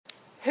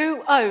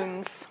Who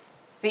owns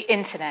the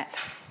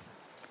internet?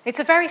 It's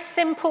a very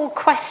simple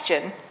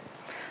question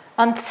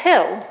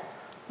until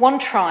one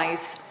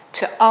tries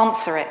to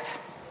answer it.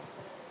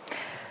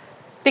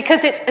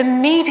 Because it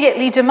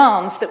immediately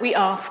demands that we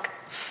ask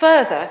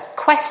further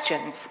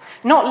questions,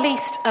 not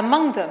least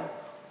among them,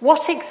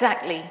 what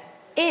exactly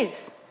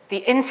is the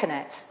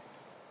internet?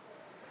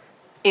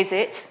 Is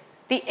it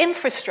the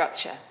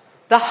infrastructure,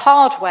 the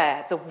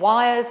hardware, the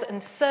wires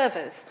and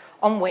servers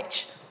on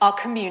which our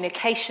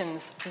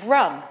communications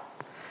run?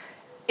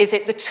 Is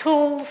it the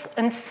tools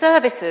and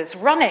services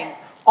running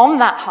on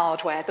that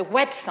hardware, the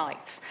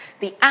websites,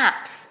 the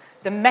apps,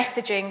 the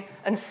messaging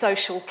and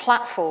social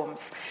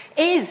platforms?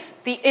 Is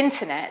the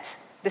internet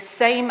the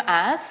same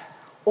as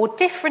or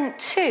different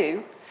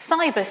to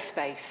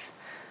cyberspace?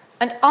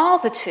 And are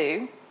the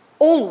two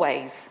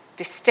always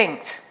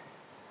distinct?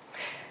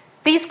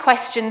 These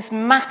questions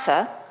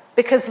matter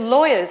because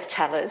lawyers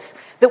tell us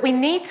that we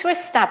need to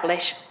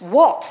establish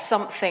what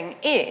something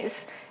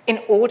is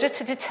in order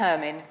to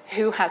determine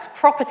who has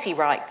property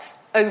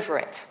rights over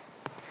it.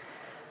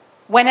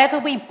 Whenever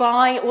we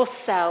buy or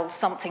sell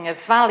something of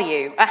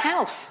value, a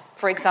house,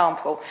 for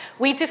example,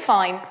 we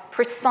define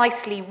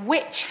precisely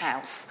which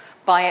house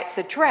by its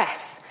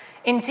address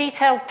in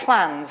detailed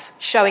plans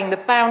showing the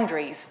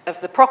boundaries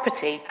of the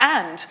property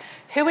and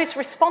who is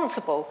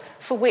responsible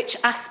for which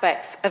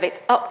aspects of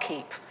its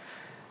upkeep.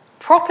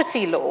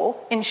 Property law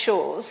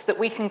ensures that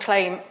we can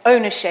claim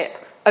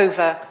ownership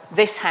over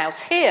this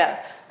house here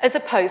as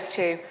opposed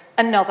to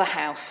another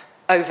house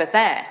over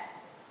there.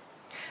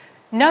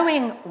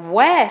 Knowing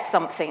where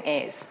something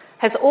is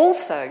has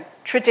also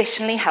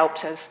traditionally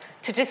helped us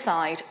to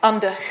decide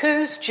under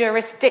whose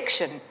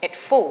jurisdiction it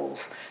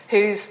falls,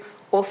 whose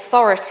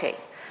authority.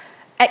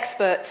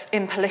 Experts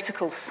in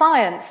political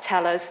science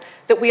tell us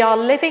that we are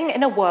living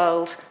in a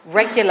world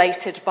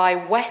regulated by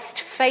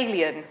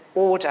Westphalian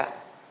order.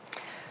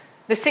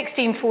 The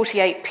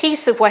 1648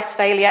 Peace of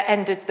Westphalia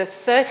ended the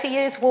 30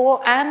 Years'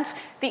 War and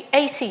the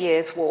 80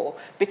 Years' War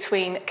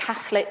between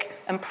Catholic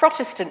and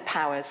Protestant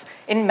powers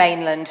in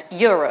mainland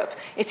Europe.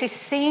 It is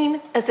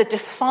seen as a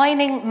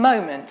defining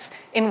moment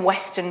in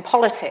Western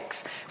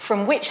politics,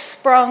 from which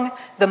sprung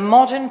the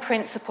modern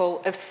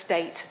principle of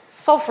state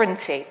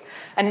sovereignty,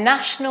 a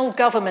national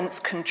government's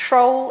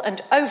control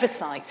and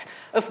oversight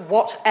of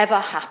whatever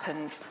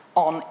happens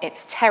on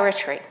its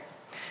territory.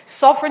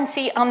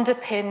 Sovereignty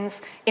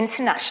underpins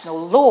international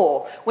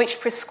law, which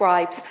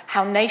prescribes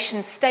how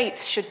nation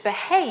states should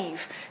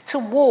behave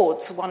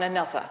towards one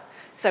another.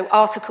 So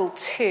Article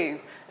 2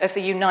 of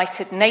the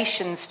United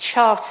Nations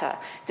Charter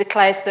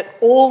declares that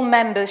all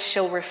members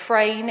shall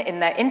refrain in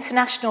their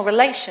international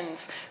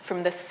relations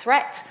from the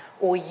threat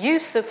or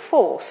use of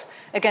force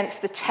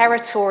against the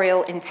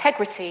territorial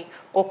integrity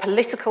or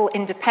political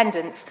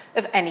independence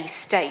of any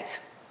state.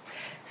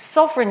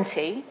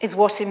 Sovereignty is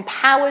what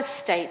empowers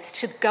states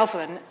to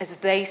govern as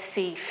they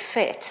see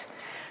fit,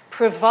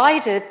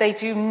 provided they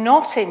do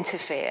not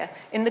interfere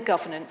in the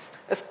governance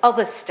of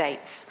other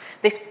states.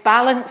 This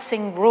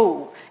balancing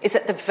rule is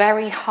at the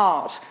very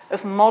heart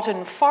of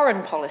modern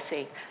foreign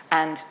policy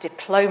and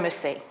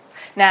diplomacy.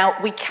 Now,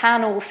 we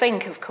can all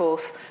think, of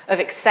course,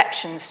 of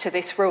exceptions to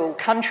this rule.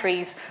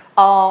 Countries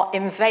are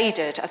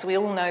invaded, as we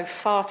all know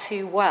far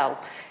too well,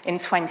 in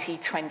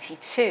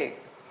 2022.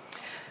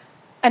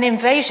 An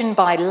invasion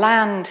by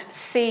land,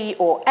 sea,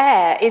 or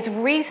air is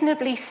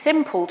reasonably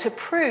simple to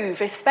prove,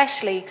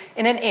 especially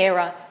in an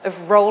era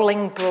of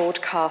rolling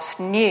broadcast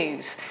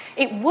news.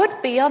 It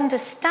would be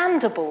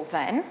understandable,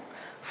 then,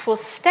 for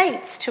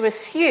states to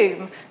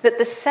assume that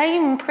the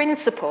same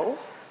principle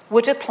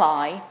would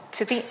apply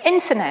to the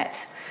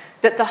internet,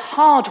 that the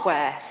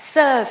hardware,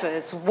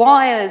 servers,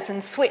 wires,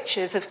 and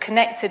switches of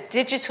connected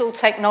digital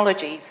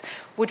technologies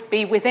would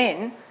be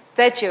within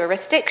their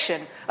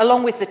jurisdiction,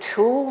 along with the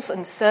tools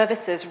and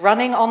services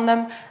running on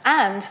them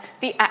and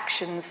the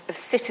actions of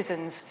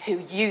citizens who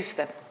use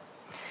them.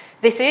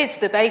 This is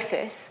the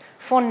basis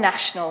for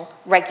national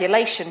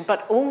regulation,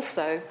 but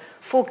also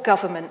for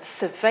government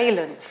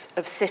surveillance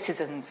of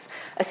citizens.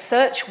 A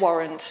search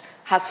warrant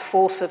has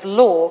force of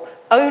law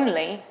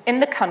only in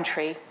the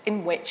country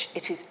in which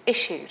it is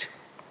issued.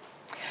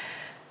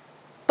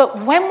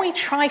 But when we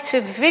try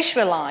to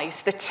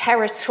visualise the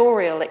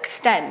territorial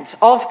extent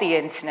of the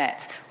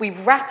internet, we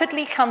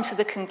rapidly come to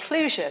the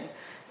conclusion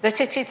that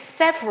it is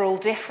several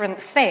different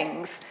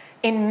things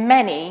in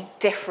many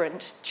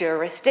different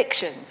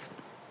jurisdictions.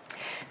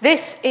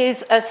 This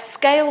is a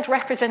scaled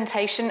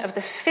representation of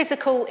the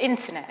physical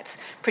internet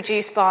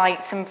produced by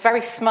some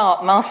very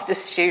smart master's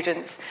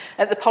students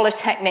at the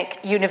Polytechnic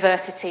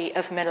University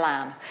of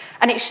Milan.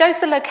 And it shows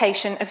the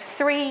location of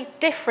 3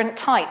 different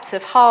types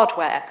of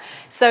hardware.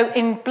 So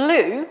in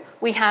blue,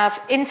 we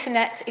have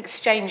internet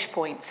exchange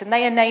points, and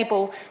they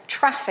enable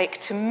traffic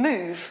to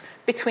move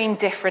between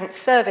different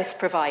service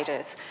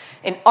providers.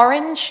 In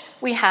orange,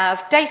 we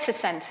have data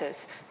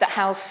centres that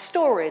house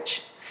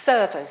storage,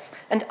 servers,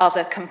 and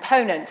other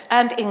components.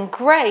 And in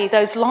grey,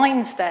 those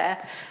lines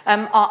there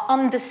are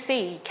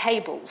undersea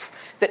cables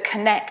that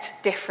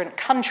connect different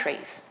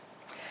countries.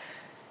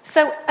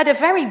 So at a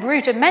very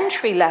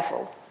rudimentary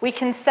level, we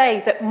can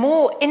say that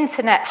more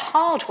internet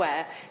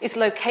hardware is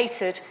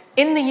located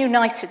in the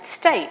United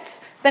States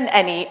than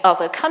any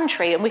other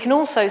country. And we can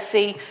also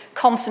see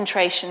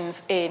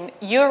concentrations in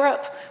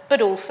Europe,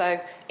 but also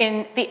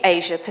in the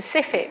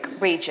Asia-Pacific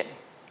region.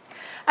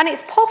 And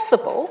it's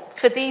possible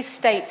for these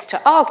states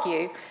to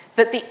argue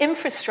that the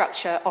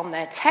infrastructure on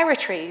their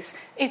territories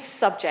is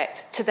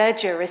subject to their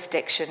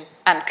jurisdiction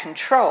and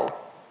control.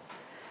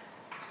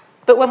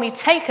 But when we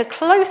take a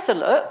closer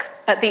look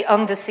at the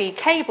undersea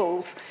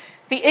cables,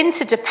 the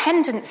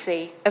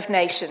interdependency of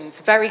nations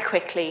very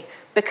quickly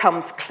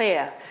becomes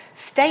clear.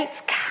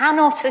 States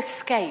cannot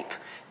escape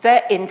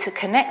their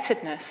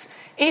interconnectedness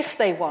if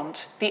they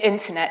want the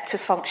internet to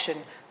function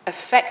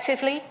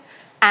effectively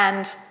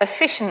and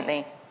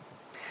efficiently.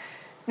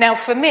 Now,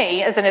 for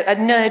me, as a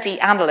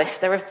nerdy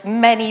analyst, there are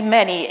many,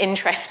 many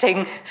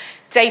interesting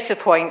data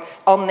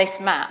points on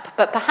this map,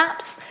 but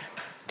perhaps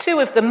two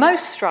of the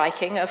most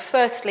striking are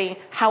firstly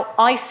how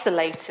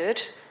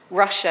isolated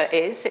Russia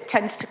is. It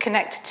tends to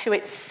connect to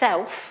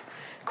itself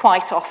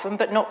quite often,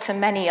 but not to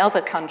many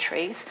other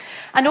countries.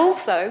 And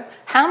also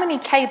how many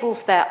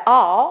cables there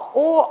are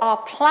or are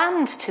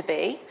planned to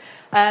be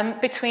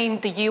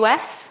between the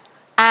US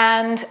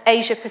and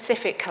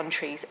Asia-Pacific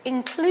countries,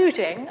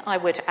 including, I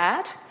would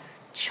add,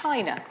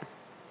 China.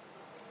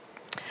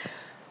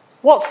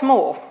 What's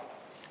more,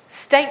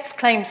 states'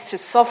 claims to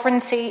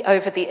sovereignty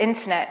over the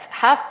internet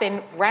have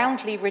been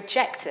roundly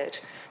rejected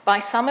by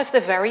some of the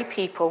very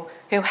people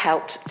who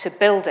helped to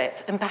build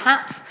it. And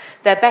perhaps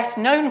their best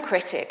known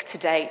critic to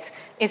date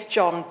is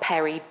John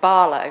Perry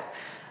Barlow,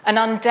 an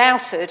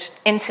undoubted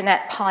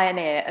internet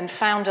pioneer and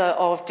founder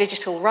of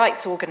digital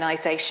rights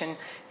organisation,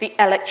 the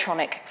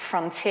Electronic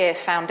Frontier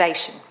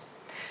Foundation.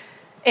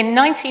 In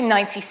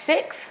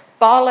 1996,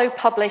 Barlow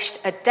published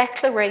a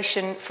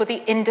Declaration for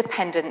the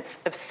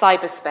Independence of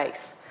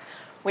Cyberspace,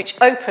 which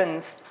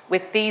opens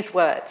with these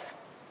words: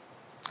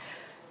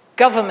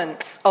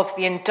 "Governments of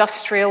the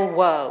industrial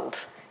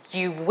world,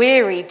 you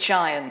weary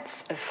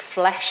giants of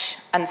flesh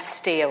and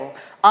steel,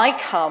 I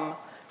come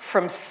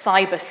from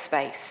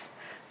cyberspace,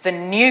 the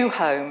new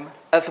home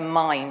of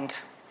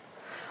mind.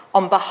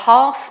 On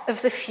behalf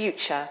of the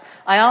future,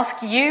 I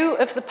ask you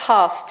of the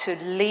past to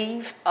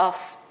leave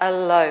us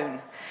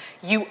alone.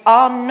 You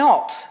are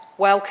not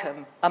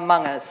welcome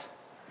among us.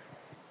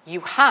 You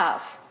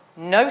have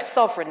no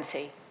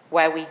sovereignty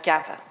where we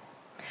gather.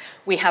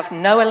 We have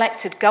no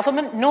elected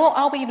government, nor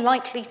are we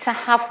likely to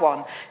have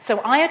one. So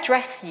I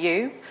address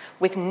you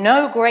with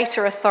no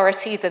greater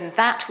authority than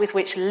that with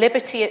which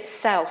liberty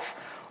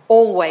itself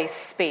always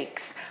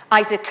speaks.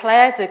 I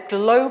declare the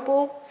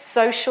global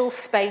social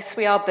space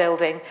we are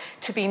building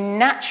to be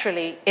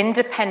naturally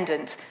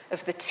independent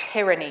of the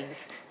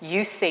tyrannies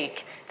you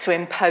seek to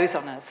impose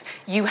on us.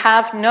 You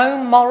have no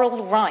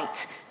moral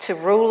right to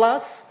rule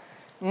us,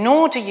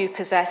 nor do you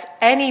possess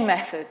any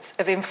methods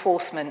of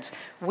enforcement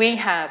we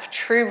have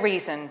true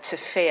reason to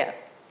fear."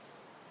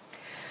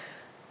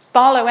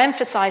 Barlow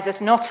emphasises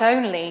not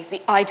only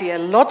the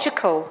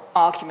ideological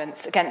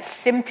arguments against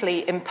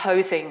simply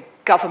imposing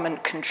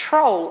government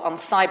control on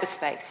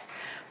cyberspace,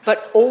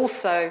 but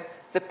also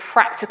the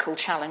practical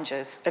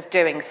challenges of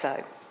doing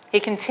so. He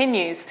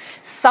continues,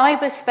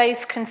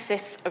 "Cyberspace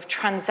consists of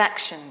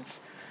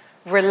transactions,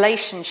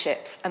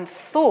 relationships, and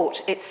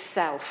thought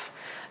itself,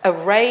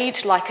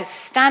 arrayed like a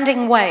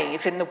standing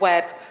wave in the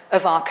web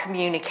of our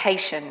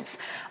communications.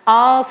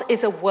 Ours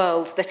is a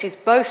world that is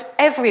both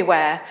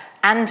everywhere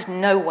and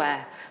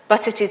nowhere,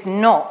 but it is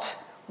not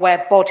where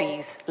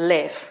bodies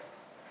live.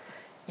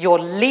 Your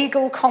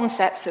legal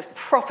concepts of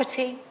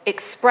property,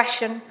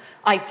 expression,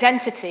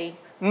 identity,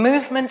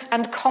 movement,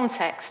 and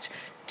context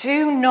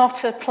do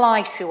not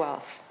apply to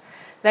us.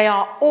 They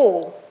are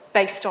all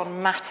based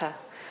on matter,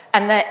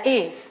 and there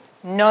is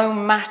no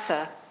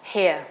matter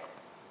here.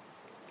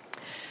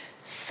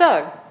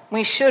 So,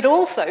 we should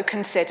also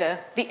consider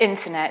the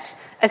internet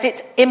as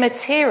its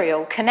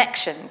immaterial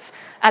connections,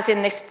 as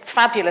in this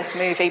fabulous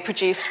movie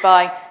produced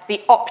by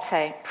the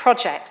Opte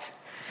project.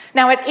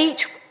 Now, at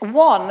each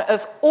one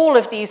of all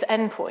of these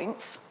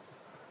endpoints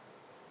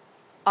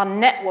are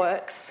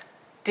networks,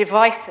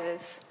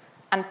 devices,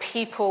 and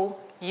people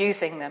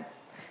using them.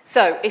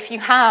 So, if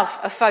you have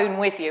a phone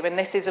with you, and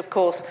this is, of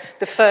course,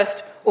 the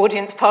first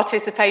audience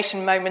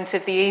participation moment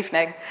of the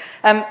evening,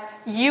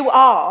 you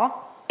are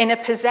in a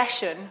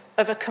possession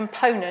of a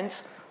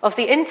component of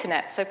the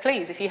internet. So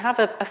please, if you have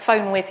a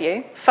phone with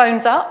you,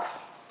 phones up.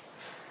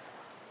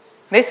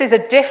 This is a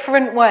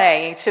different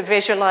way to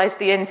visualise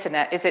the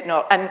internet, is it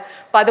not? And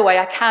by the way,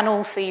 I can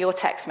all see your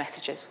text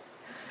messages.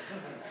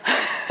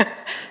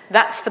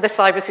 That's for the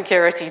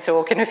cybersecurity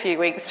talk in a few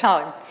weeks'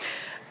 time.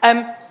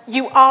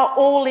 You are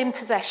all in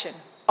possession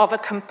of a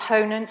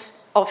component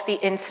of the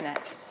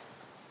internet.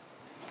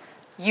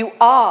 You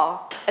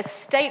are a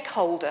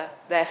stakeholder,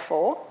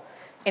 therefore,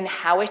 in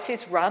how it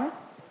is run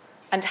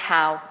and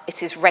how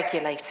it is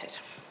regulated.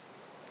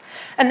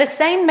 And the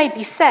same may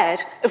be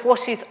said of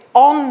what is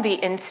on the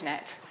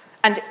internet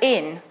and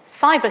in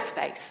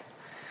cyberspace.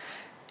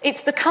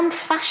 It's become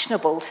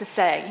fashionable to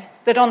say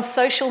that on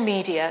social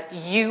media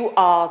you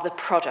are the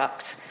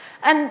product.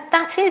 And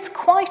that is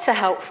quite a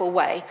helpful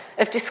way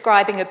of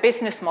describing a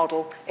business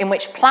model in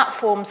which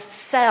platforms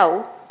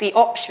sell the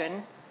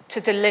option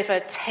to deliver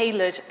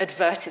tailored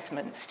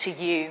advertisements to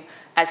you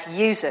as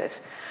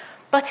users.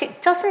 But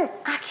it doesn't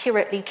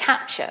accurately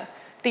capture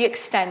the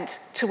extent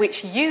to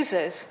which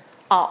users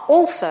are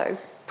also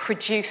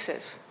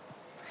producers.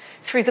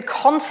 Through the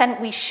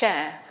content we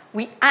share,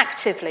 we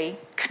actively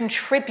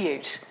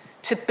contribute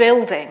to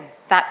building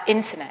that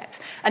internet.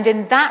 And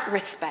in that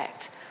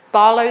respect,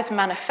 Barlow's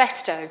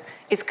manifesto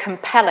is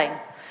compelling.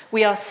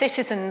 We are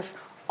citizens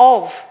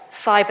of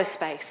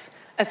cyberspace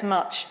as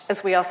much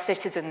as we are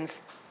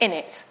citizens in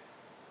it.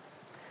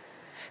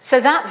 So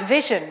that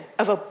vision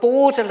of a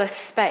borderless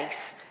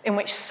space in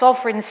which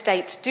sovereign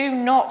states do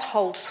not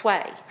hold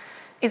sway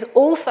is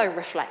also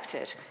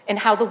reflected in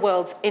how the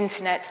world's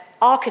internet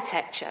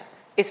architecture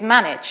is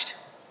managed.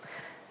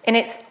 In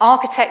its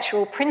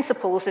architectural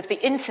principles of the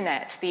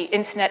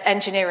Internet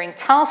Engineering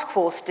Task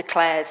Force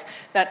declares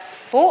that,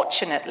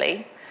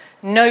 fortunately,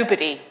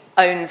 nobody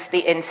owns the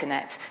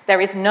internet. There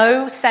is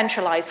no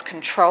centralized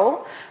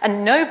control,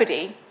 and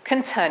nobody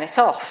can turn it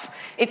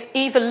off. Its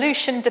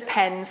evolution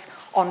depends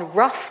on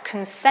rough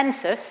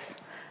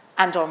consensus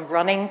and on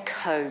running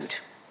code.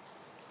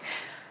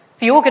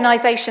 The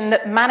organization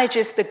that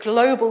manages the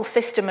global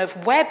system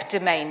of web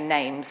domain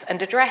names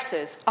and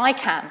addresses,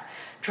 ICANN,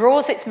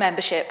 draws its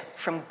membership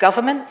from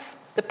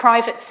governments, the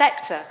private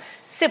sector,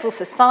 civil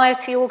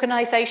society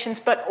organizations,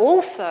 but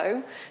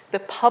also the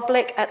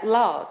public at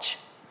large.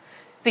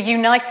 The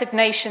United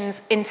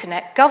Nations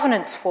Internet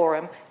Governance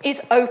Forum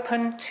is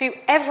open to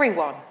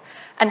everyone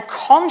and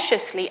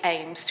consciously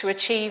aims to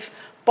achieve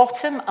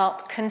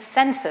bottom-up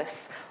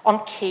consensus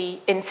on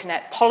key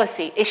internet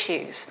policy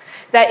issues.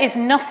 There is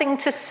nothing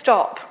to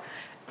stop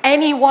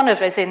any one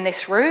of us in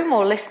this room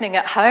or listening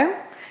at home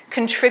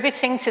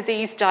contributing to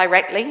these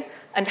directly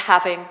and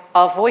having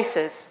our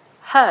voices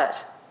heard.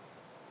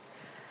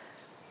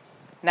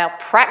 Now,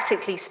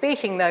 practically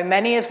speaking, though,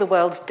 many of the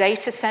world's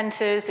data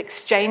centers,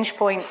 exchange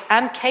points,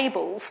 and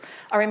cables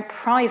are in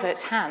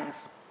private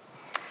hands.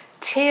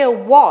 Tier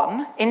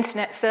 1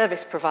 internet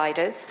service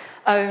providers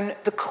own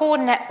the core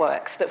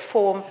networks that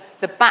form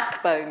the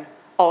backbone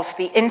of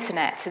the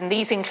internet, and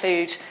these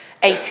include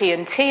AT&T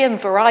and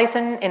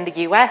Verizon in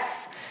the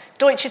US,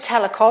 Deutsche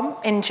Telekom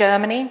in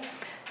Germany,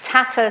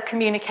 Tata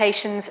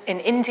Communications in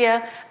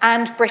India,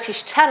 and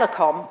British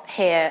Telecom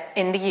here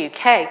in the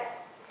UK.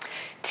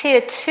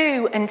 Tier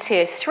 2 and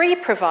Tier 3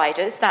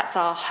 providers, that's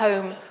our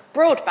home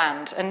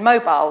broadband and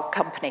mobile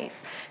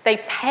companies, they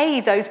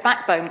pay those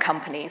backbone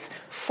companies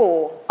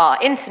for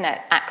our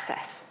internet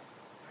access.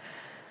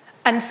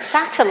 And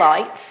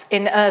satellites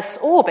in Earth's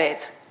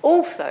orbit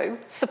also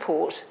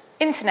support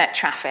internet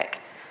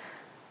traffic.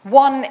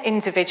 One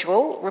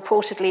individual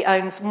reportedly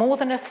owns more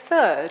than a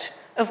third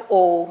of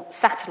all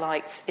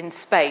satellites in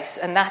space,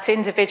 and that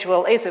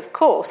individual is, of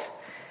course,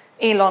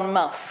 Elon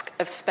Musk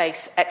of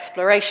Space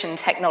Exploration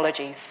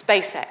Technologies,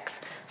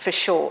 SpaceX for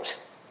short.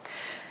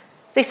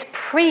 This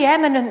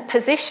preeminent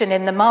position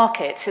in the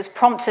market has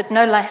prompted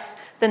no less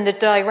than the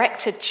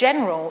Director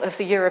General of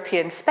the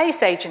European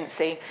Space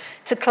Agency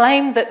to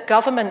claim that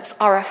governments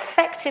are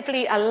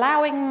effectively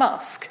allowing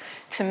Musk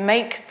to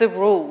make the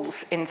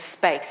rules in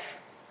space.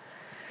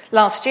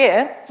 Last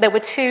year, there were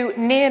 2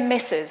 near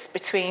misses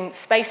between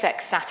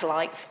SpaceX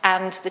satellites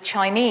and the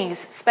Chinese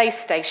space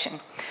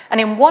station.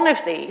 And in one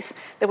of these,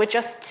 there were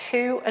just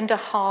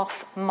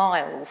 2.5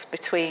 miles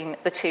between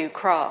the 2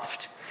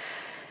 craft.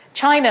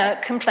 China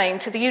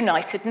complained to the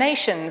United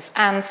Nations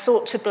and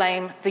sought to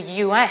blame the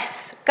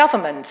US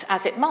government,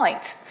 as it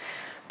might.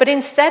 But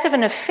instead of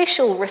an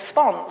official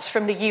response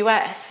from the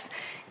US,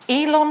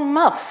 Elon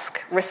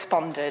Musk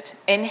responded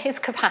in his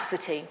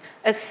capacity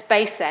as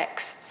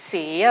SpaceX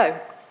CEO.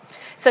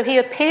 So he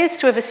appears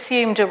to have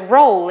assumed a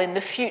role in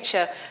the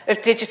future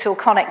of digital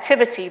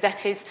connectivity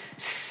that is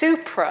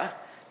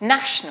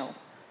supranational,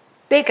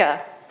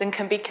 bigger than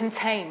can be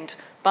contained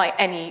by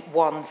any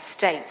one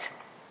state.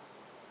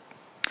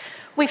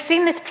 We've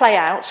seen this play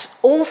out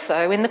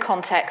also in the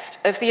context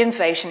of the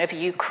invasion of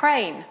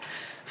Ukraine.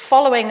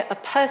 Following a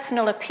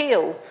personal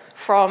appeal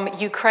from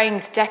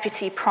Ukraine's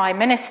Deputy Prime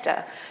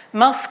Minister,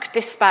 Musk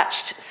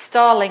dispatched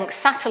Starlink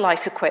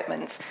satellite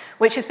equipment,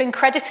 which has been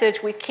credited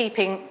with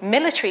keeping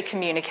military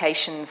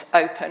communications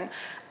open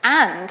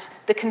and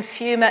the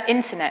consumer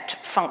internet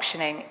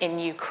functioning in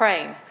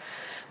Ukraine.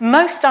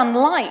 Most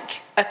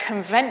unlike a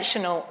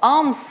conventional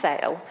arms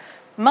sale,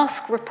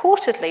 Musk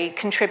reportedly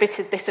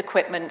contributed this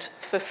equipment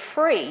for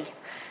free,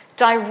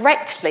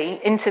 directly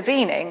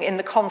intervening in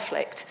the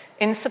conflict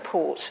in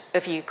support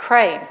of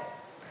Ukraine.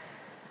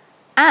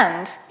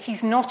 And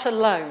he's not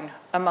alone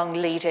among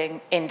leading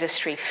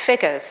industry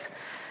figures.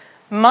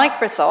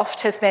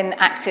 Microsoft has been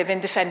active in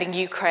defending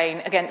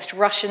Ukraine against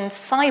Russian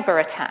cyber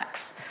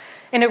attacks.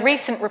 In a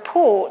recent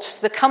report,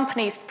 the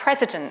company's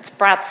president,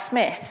 Brad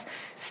Smith,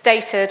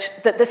 stated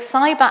that the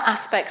cyber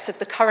aspects of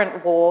the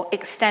current war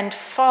extend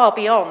far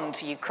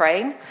beyond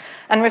Ukraine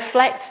and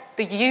reflect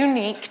the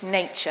unique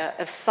nature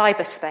of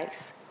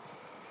cyberspace.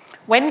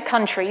 When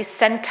countries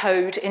send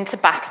code into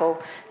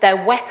battle, their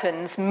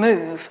weapons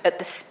move at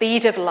the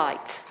speed of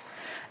light,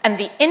 and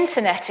the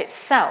internet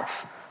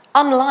itself,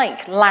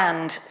 unlike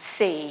land,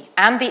 sea,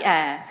 and the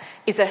air,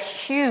 is a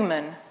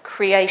human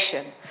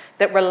creation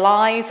that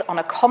relies on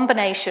a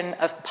combination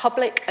of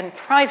public and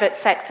private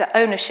sector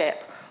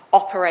ownership,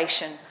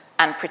 operation,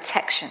 and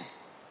protection.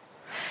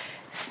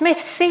 Smith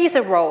sees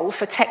a role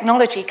for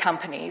technology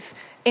companies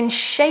in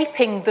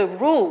shaping the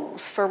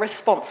rules for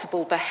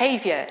responsible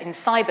behaviour in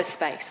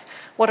cyberspace,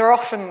 what are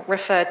often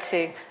referred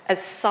to as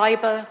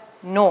cyber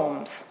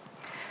norms.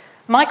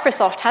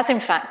 Microsoft has in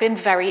fact been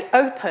very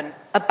open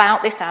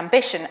about this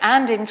ambition,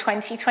 and in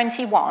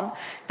 2021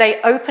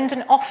 they opened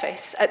an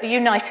office at the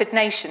United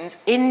Nations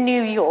in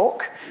New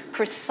York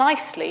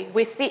precisely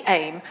with the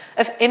aim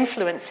of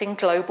influencing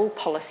global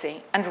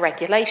policy and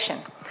regulation.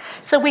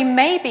 So we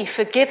may be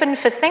forgiven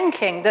for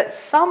thinking that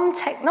some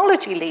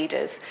technology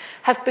leaders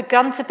have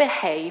begun to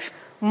behave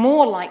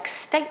more like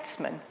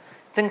statesmen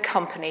than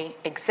company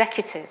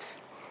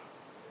executives.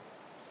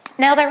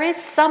 Now, there is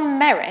some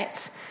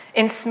merit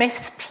in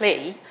Smith's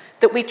plea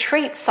that we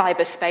treat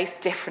cyberspace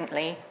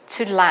differently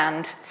to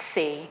land,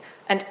 sea,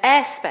 and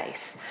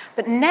airspace.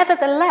 But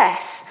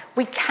nevertheless,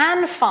 we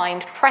can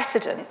find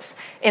precedents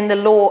in the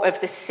law of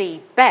the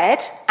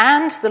seabed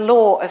and the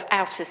law of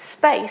outer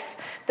space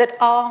that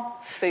are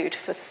food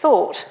for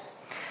thought.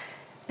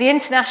 The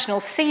international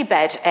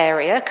seabed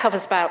area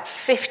covers about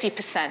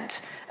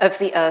 50% of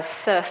the Earth's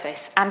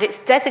surface, and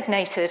it's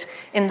designated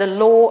in the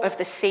Law of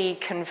the Sea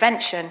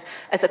Convention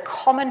as a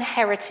common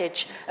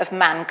heritage of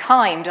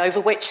mankind over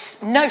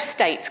which no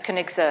state can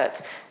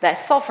exert their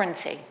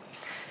sovereignty.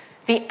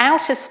 The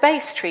Outer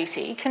Space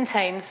Treaty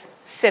contains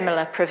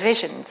similar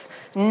provisions.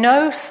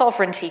 No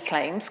sovereignty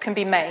claims can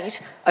be made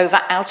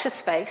over outer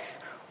space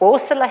or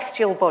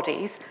celestial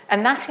bodies,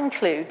 and that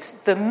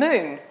includes the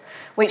moon,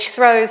 which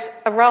throws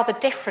a rather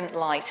different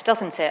light,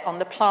 doesn't it, on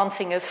the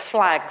planting of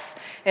flags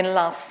in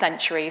last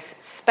century's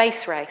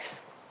space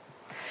race.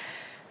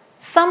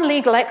 Some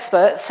legal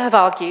experts have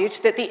argued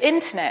that the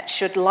internet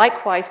should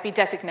likewise be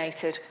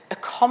designated a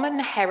common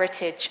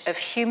heritage of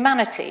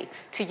humanity,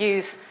 to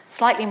use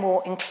slightly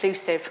more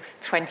inclusive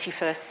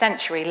 21st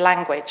century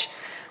language,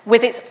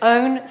 with its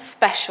own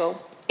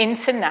special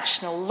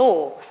international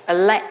law, a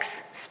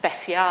lex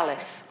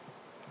specialis.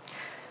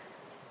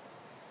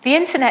 The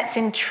internet's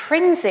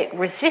intrinsic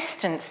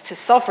resistance to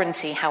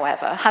sovereignty,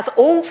 however, has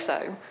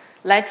also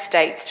led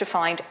states to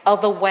find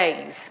other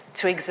ways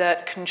to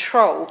exert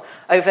control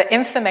over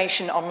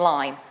information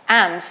online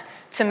and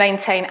to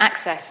maintain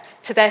access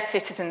to their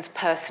citizens'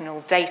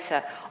 personal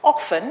data,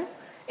 often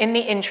in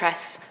the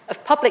interests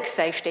of public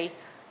safety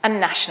and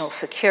national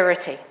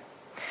security.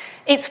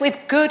 It's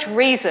with good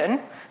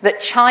reason that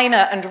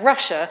China and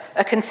Russia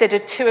are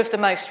considered two of the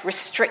most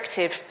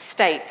restrictive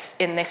states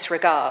in this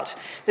regard.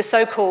 The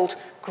so-called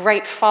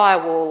Great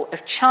Firewall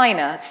of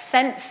China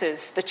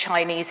censors the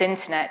Chinese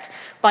internet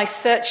by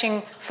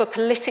searching for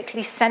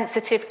politically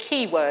sensitive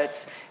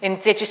keywords in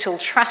digital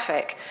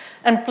traffic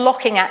and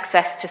blocking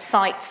access to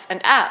sites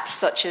and apps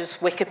such as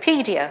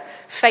Wikipedia,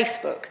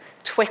 Facebook,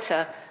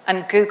 Twitter,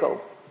 and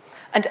Google.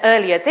 And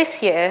earlier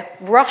this year,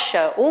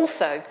 Russia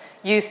also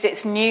used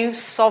its new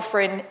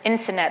sovereign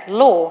internet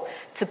law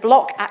to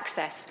block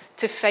access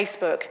to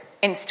Facebook,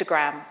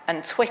 Instagram,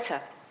 and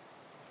Twitter.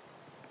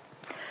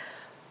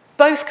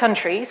 Both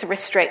countries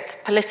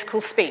restrict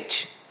political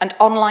speech and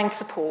online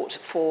support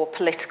for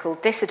political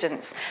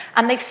dissidents,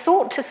 and they've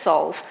sought to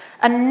solve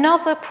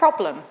another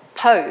problem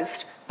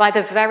posed by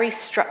the very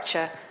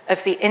structure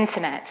of the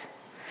internet.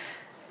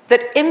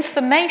 That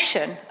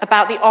information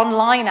about the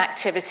online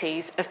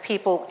activities of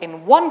people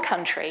in one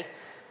country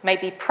may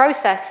be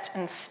processed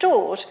and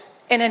stored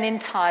in an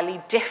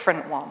entirely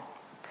different one.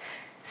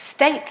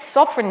 State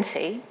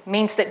sovereignty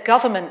means that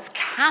governments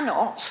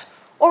cannot,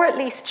 or at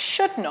least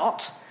should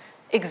not,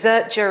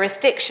 exert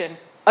jurisdiction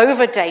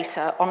over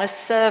data on a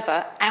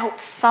server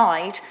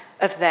outside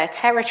of their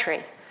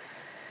territory.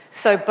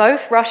 So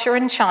both Russia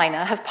and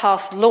China have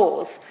passed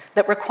laws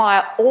that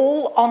require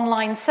all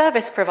online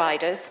service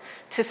providers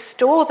to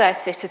store their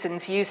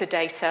citizens' user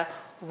data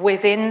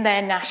within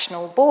their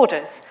national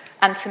borders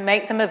and to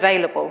make them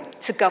available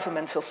to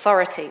government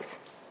authorities.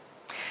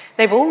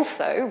 They've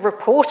also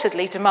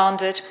reportedly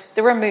demanded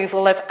the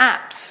removal of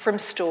apps from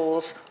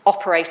stores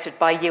operated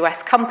by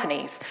US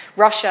companies.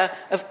 Russia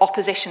of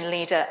opposition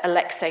leader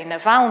Alexei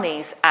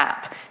Navalny's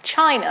app.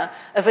 China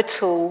of a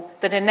tool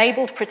that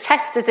enabled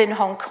protesters in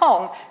Hong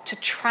Kong to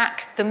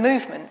track the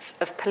movements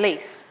of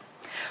police.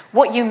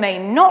 What you may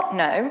not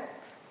know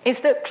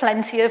is that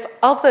plenty of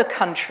other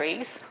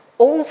countries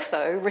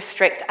also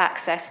restrict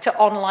access to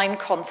online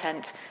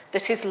content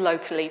that is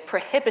locally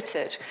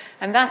prohibited,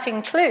 and that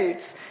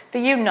includes the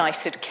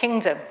United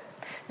Kingdom.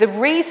 The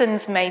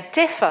reasons may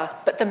differ,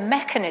 but the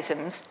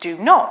mechanisms do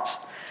not.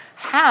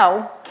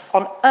 How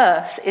on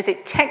earth is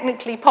it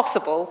technically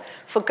possible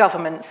for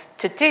governments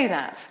to do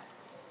that?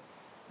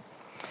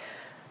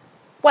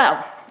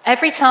 Well,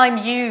 every time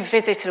you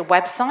visit a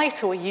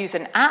website or use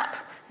an app,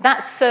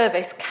 that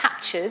service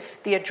captures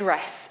the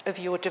address of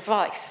your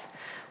device,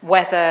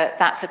 whether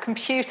that's a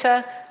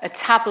computer, a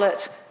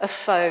tablet, a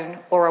phone,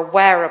 or a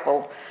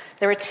wearable.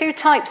 There are two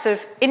types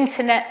of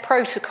Internet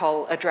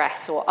Protocol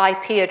address, or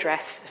IP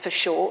address for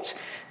short,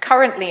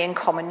 currently in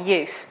common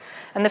use.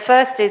 And the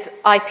first is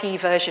IP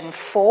version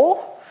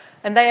 4,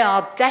 and they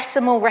are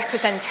decimal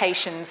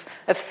representations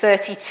of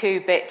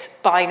 32-bit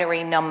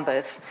binary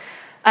numbers.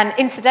 And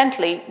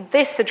incidentally,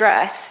 this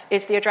address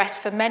is the address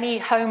for many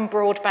home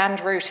broadband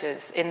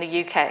routers in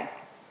the UK.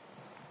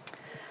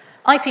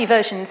 IP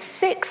version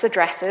 6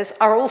 addresses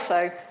are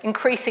also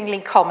increasingly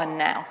common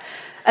now.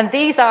 And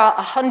these are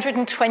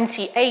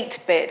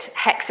 128-bit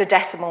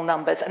hexadecimal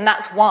numbers, and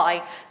that's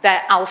why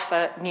they're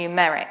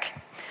alphanumeric.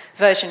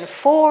 Version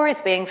 4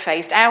 is being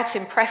phased out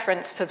in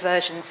preference for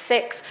version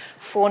 6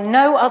 for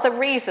no other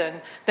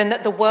reason than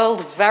that the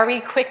world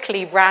very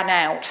quickly ran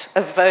out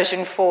of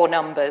version 4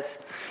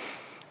 numbers.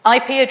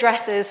 IP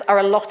addresses are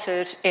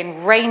allotted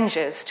in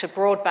ranges to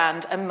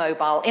broadband and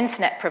mobile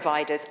internet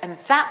providers, and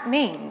that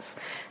means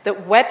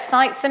that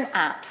websites and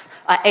apps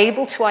are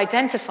able to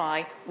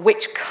identify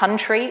which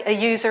country a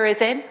user is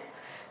in,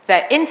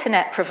 their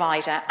internet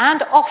provider,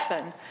 and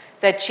often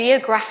their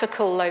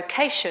geographical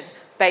location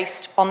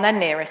based on their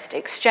nearest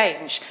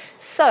exchange.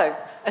 So,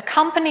 a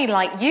company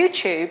like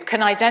YouTube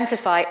can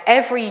identify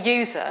every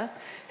user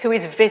who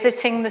is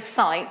visiting the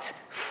site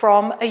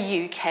from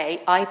a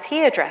UK IP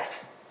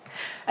address.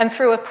 And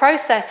through a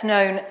process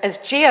known as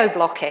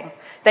geo-blocking,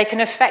 they can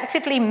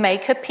effectively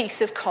make a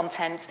piece of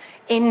content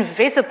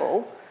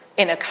invisible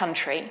in a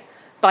country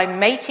by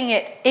making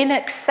it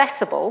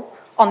inaccessible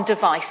on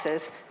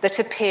devices that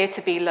appear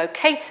to be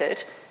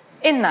located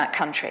in that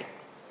country.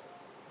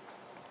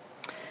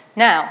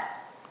 Now,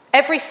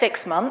 every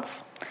 6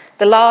 months,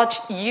 the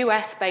large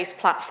US-based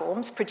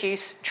platforms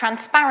produce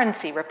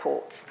transparency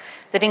reports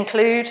that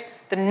include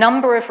the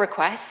number of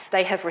requests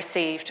they have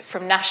received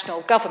from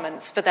national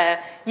governments for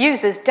their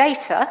users'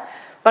 data,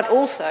 but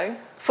also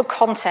for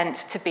content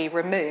to be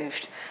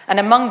removed. And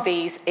among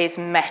these is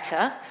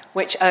Meta,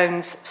 which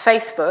owns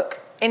Facebook,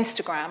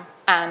 Instagram,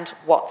 and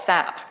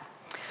WhatsApp.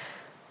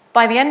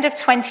 By the end of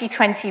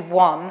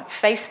 2021,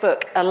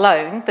 Facebook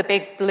alone, the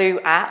big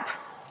blue app,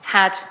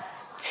 had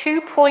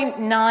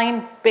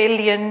 2.9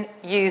 billion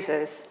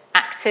users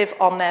active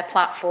on their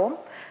platform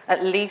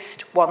at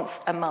least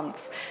once a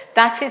month.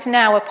 That is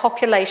now a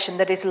population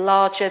that is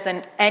larger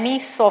than any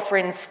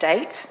sovereign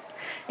state.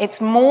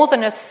 It's more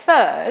than a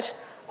third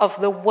of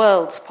the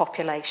world's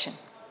population.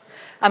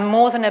 And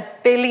more than 1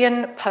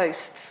 billion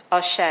posts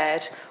are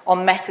shared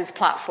on Meta's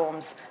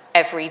platforms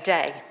every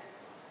day.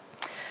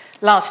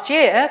 Last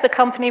year, the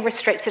company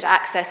restricted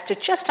access to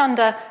just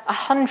under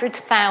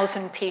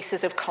 100,000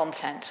 pieces of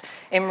content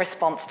in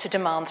response to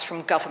demands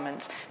from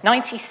government,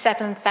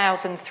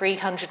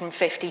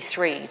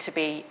 97,353 to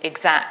be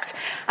exact.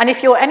 And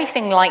if you're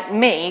anything like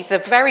me, the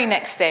very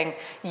next thing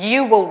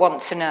you will want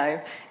to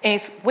know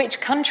is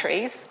which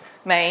countries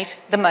made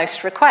the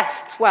most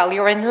requests. Well,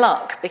 you're in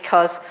luck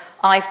because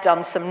I've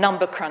done some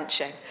number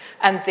crunching,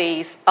 and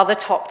these are the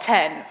top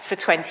 10 for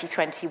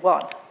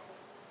 2021.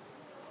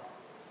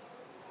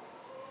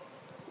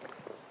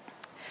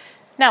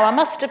 Now, I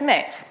must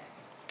admit,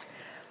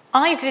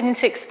 I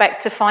didn't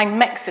expect to find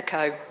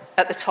Mexico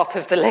at the top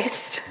of the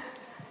list,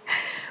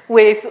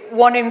 with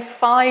 1 in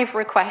 5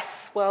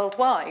 requests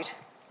worldwide.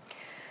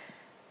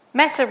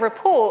 Meta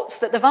reports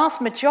that the vast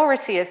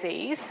majority of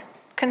these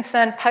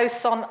concern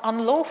posts on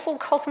unlawful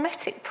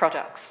cosmetic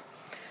products,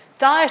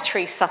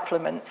 dietary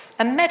supplements,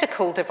 and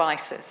medical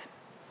devices.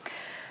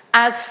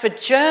 As for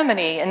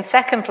Germany, in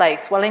second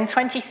place, well, in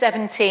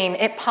 2017,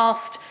 it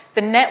passed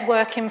the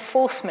Network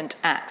Enforcement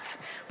Act,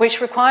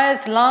 which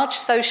requires large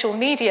social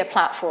media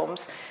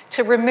platforms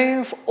to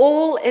remove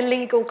all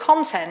illegal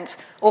content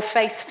or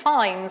face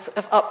fines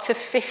of up to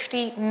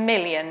 50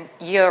 million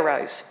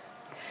euros.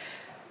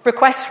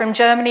 Requests from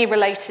Germany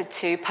related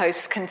to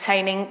posts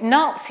containing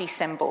Nazi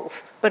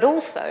symbols, but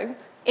also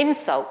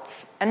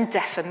insults and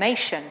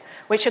defamation,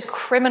 which are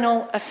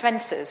criminal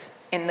offences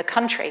in the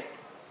country.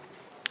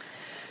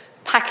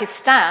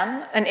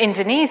 Pakistan and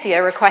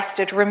Indonesia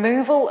requested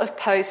removal of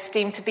posts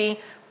deemed to be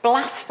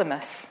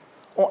blasphemous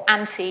or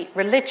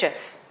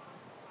anti-religious.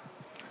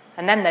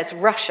 And then there's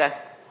Russia.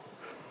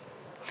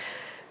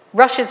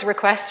 Russia's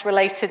requests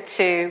related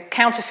to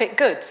counterfeit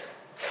goods,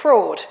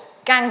 fraud,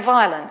 gang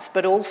violence,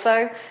 but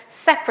also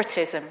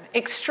separatism,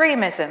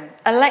 extremism,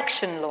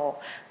 election law,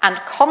 and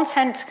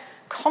content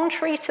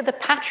contrary to the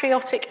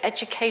patriotic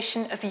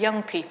education of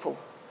young people.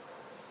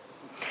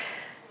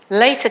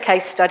 Later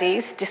case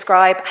studies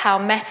describe how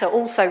Meta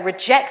also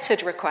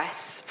rejected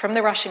requests from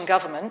the Russian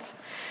government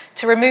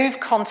to remove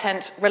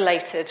content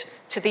related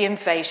to the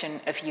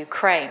invasion of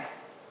Ukraine.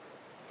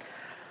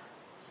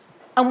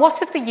 And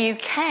what of the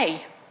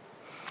UK?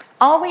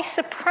 are we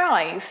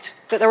surprised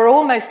that there are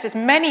almost as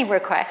many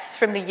requests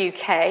from the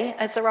UK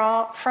as there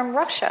are from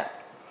Russia?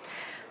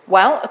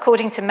 Well,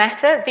 according to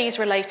Meta, these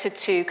related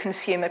to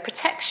consumer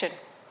protection,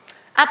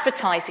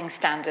 advertising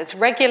standards,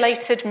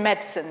 regulated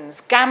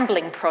medicines,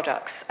 gambling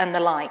products, and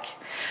the like.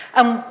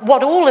 And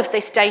what all of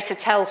this data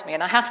tells me,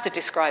 and I have to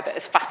describe it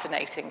as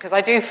fascinating, because I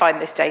do find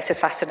this data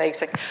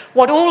fascinating,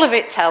 what all of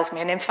it tells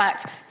me, and in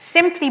fact,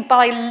 simply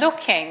by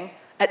looking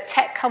at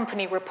tech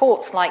company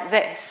reports like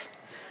this,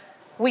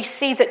 we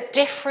see that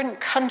different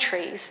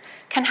countries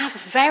can have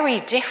very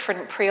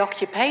different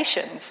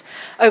preoccupations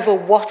over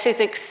what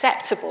is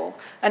acceptable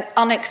and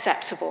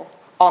unacceptable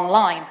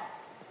online.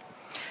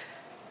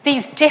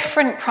 These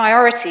different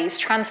priorities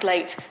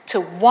translate to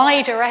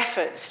wider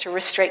efforts to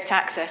restrict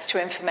access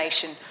to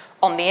information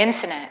on the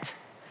internet.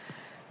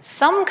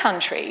 Some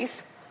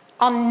countries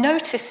are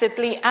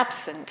noticeably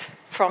absent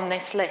from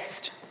this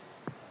list.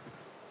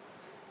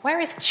 Where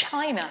is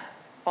China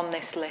on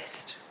this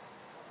list?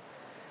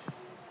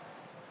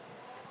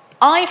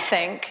 I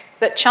think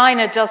that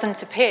China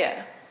doesn't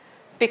appear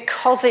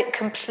because it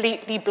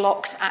completely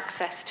blocks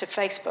access to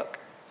Facebook.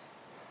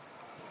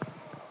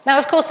 Now,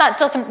 of course, that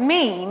doesn't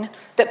mean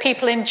that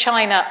people in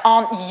China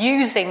aren't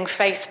using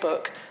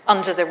Facebook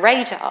under the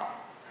radar,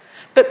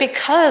 but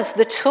because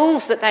the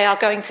tools that they are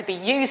going to be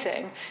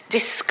using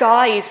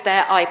disguise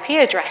their IP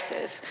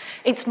addresses,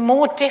 it's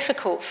more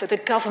difficult for the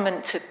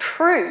government to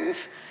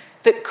prove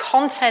that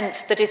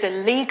content that is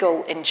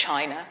illegal in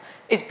China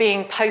is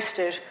being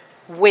posted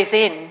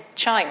within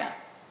China.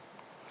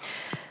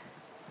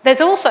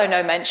 There's also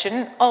no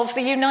mention of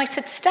the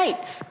United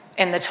States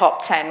in the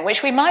top 10,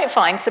 which we might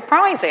find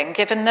surprising,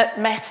 given that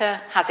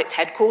Meta has its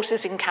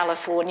headquarters in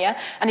California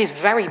and is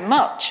very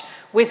much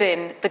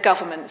within the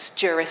government's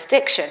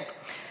jurisdiction.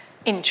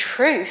 In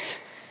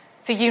truth,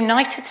 the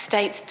United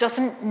States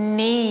doesn't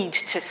need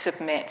to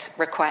submit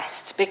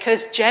requests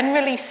because,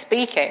 generally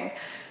speaking,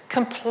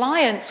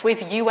 compliance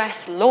with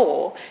US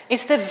law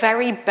is the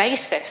very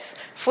basis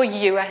for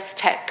US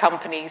tech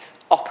companies'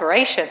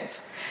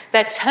 operations.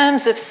 Their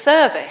terms of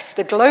service,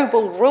 the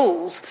global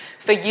rules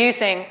for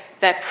using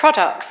their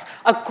products,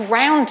 are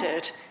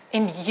grounded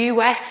in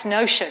US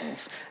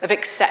notions of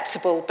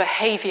acceptable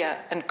behavior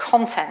and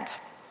content.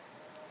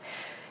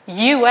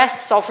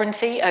 US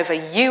sovereignty over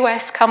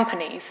US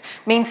companies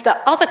means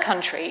that other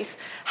countries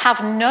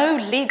have no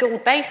legal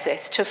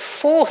basis to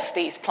force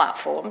these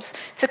platforms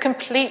to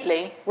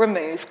completely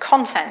remove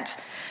content.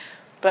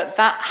 But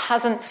that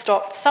hasn't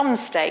stopped some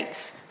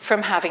states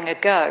from having a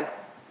go.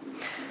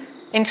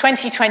 In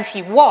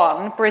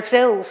 2021,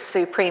 Brazil's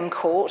Supreme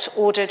Court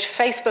ordered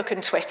Facebook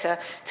and Twitter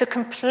to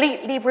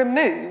completely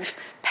remove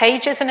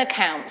pages and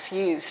accounts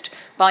used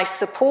by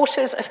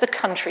supporters of the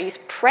country's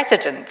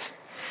president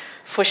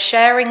for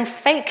sharing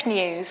fake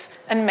news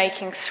and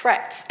making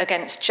threats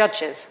against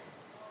judges.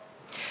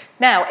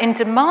 Now, in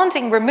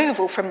demanding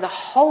removal from the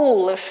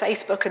whole of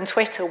Facebook and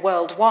Twitter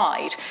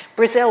worldwide,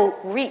 Brazil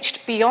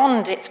reached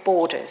beyond its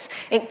borders.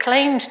 It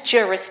claimed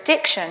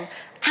jurisdiction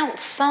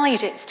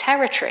outside its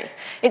territory.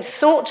 It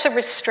sought to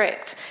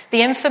restrict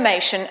the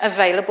information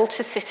available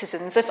to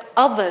citizens of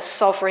other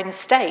sovereign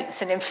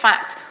states, and in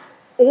fact,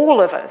 all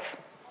of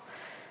us.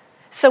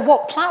 So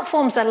what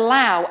platforms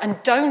allow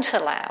and don't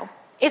allow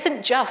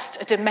isn't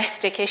just a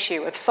domestic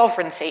issue of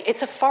sovereignty,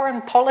 it's a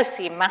foreign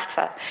policy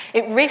matter.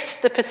 It risks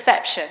the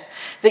perception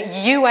that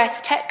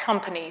US tech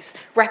companies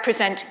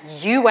represent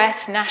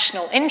US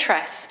national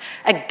interests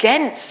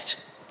against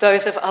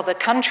those of other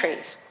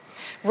countries.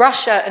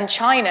 Russia and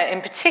China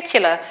in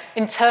particular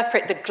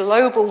interpret the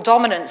global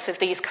dominance of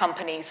these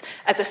companies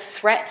as a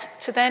threat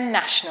to their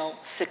national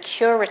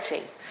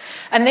security.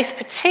 And this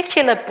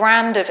particular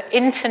brand of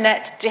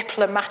internet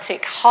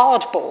diplomatic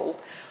hardball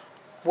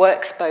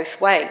works both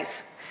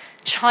ways.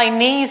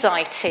 Chinese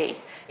IT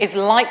is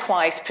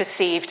likewise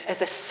perceived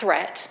as a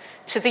threat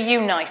to the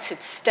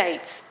United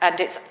States and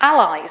its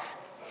allies.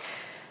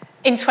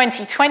 In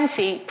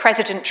 2020,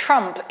 President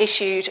Trump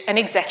issued an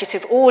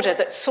executive order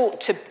that sought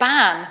to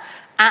ban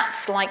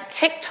apps like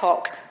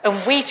TikTok and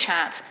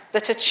WeChat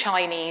that are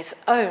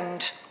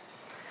Chinese-owned.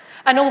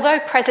 And although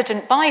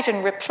President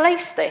Biden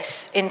replaced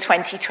this in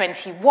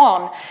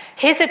 2021,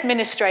 his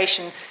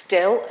administration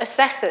still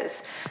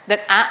assesses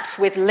that apps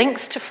with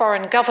links to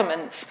foreign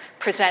governments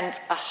present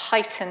a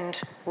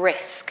heightened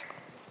risk.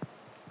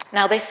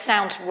 Now, this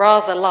sounds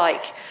rather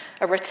like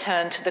a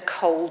return to the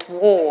Cold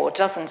War,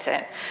 doesn't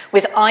it?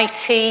 With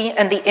IT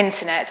and the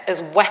internet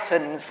as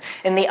weapons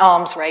in the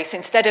arms race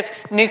instead of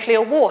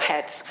nuclear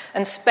warheads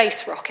and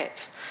space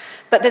rockets.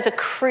 But there's a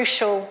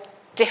crucial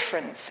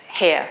difference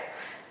here.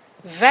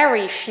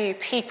 Very few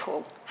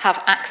people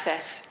have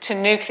access to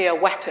nuclear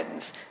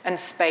weapons and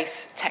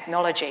space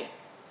technology.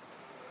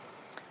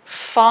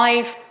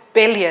 5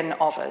 billion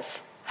of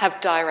us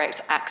have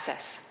direct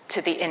access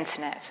to the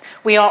internet.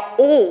 We are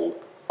all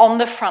on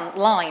the front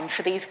line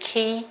for these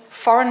key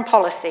foreign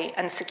policy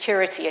and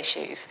security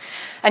issues.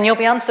 And you'll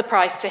be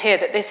unsurprised to hear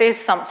that this is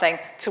something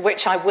to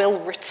which I will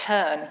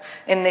return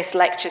in this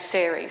lecture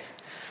series.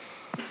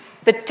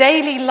 The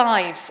daily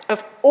lives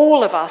of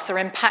all of us are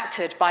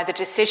impacted by the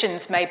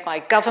decisions made by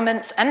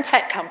governments and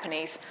tech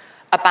companies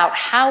about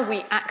how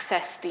we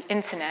access the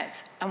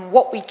internet and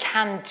what we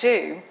can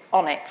do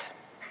on it.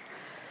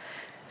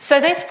 So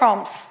this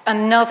prompts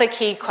another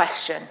key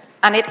question,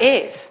 and it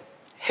is,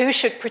 who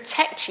should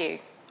protect you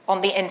on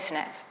the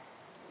internet?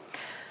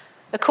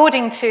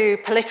 According to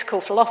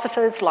political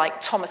philosophers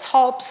like Thomas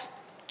Hobbes,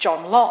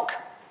 John Locke,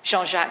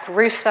 Jean-Jacques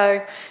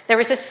Rousseau, there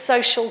is a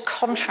social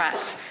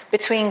contract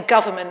between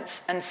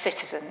governments and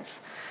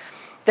citizens,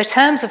 the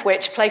terms of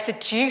which place a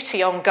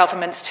duty on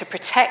governments to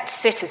protect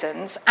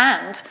citizens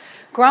and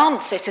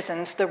grant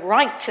citizens the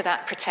right to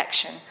that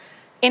protection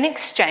in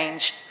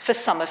exchange for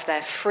some of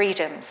their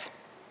freedoms.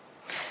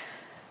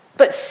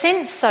 But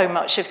since so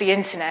much of the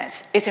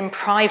internet is in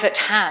private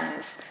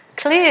hands,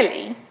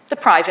 clearly the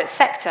private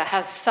sector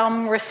has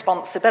some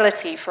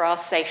responsibility for our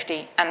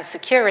safety and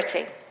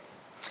security.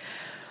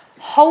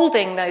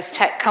 Holding those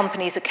tech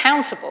companies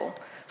accountable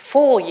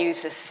for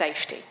users'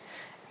 safety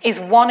is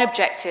one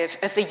objective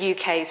of the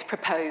UK's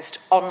proposed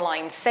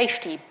online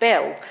safety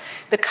bill,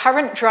 the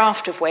current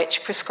draft of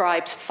which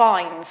prescribes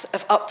fines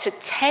of up to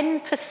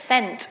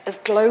 10%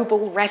 of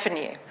global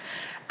revenue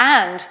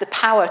and the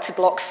power to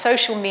block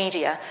social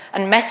media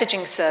and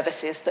messaging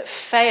services that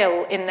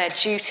fail in their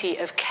duty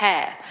of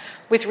care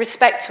with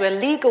respect to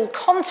illegal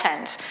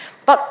content,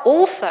 but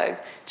also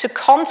to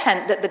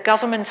content that the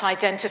government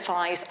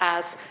identifies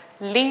as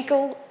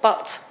legal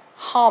but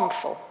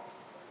harmful.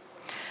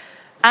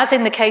 As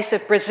in the case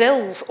of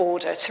Brazil's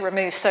order to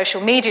remove social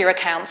media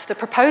accounts, the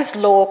proposed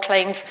law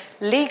claims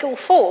legal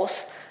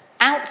force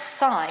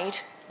outside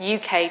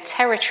UK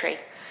territory.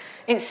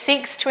 It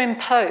seeks to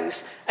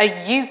impose a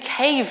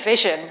UK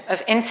vision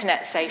of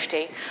internet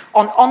safety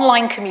on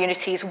online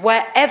communities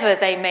wherever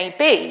they may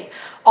be,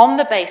 on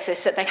the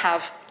basis that they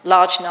have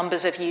large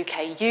numbers of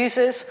UK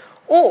users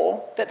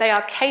or that they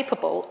are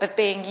capable of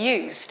being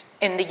used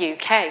in the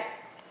UK.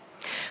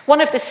 One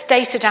of the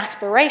stated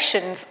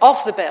aspirations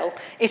of the bill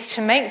is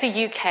to make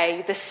the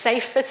UK the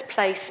safest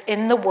place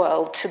in the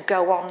world to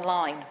go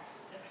online.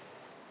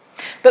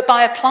 But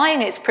by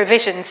applying its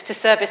provisions to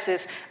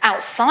services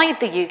outside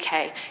the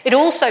UK, it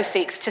also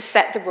seeks to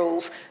set the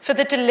rules for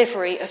the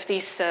delivery of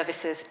these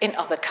services in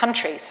other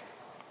countries.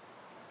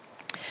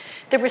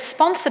 The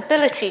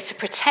responsibility to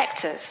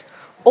protect us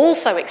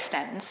also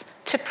extends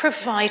to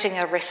providing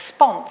a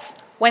response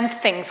when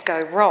things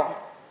go wrong.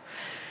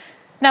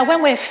 Now,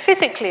 when we're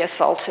physically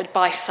assaulted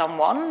by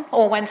someone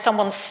or when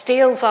someone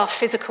steals our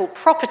physical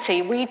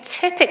property, we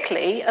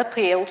typically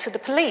appeal to the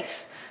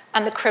police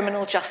and the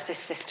criminal justice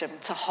system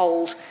to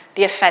hold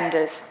the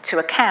offenders to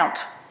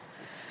account.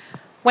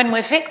 When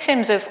we're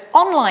victims of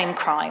online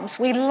crimes,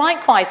 we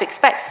likewise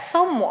expect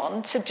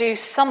someone to do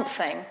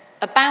something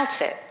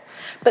about it.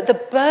 But the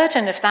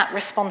burden of that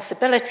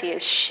responsibility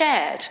is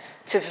shared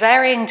to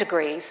varying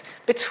degrees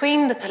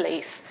between the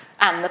police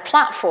and the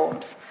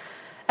platforms.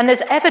 And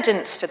there's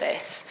evidence for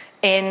this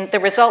in the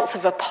results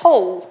of a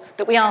poll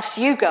that we asked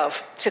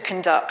YouGov to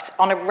conduct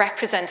on a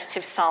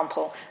representative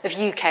sample of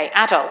UK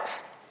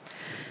adults.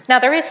 Now,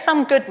 there is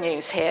some good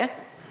news here.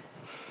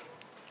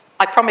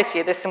 I promise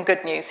you there's some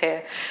good news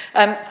here.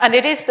 And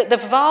it is that the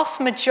vast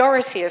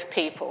majority of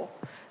people,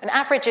 an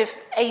average of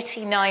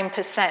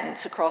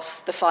 89%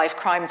 across the 5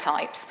 crime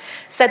types,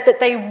 said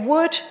that they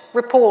would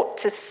report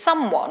to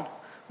someone,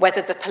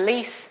 whether the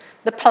police,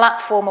 the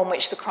platform on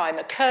which the crime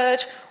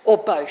occurred, or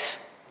both.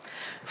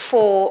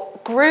 For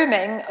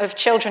grooming of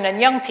children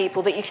and young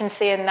people that you can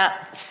see in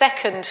that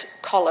second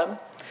column,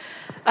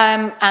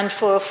 and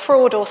for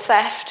fraud or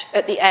theft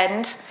at the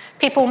end,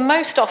 people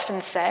most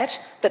often said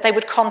that they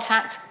would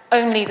contact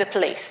only the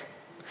police.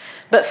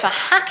 But for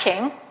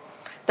hacking,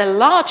 the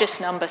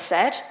largest number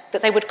said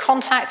that they would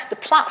contact the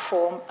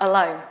platform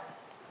alone.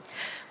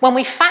 When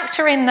we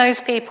factor in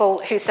those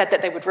people who said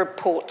that they would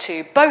report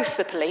to both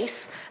the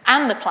police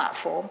and the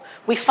platform,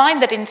 we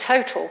find that in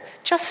total,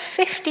 just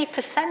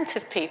 50%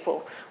 of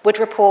people would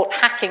report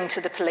hacking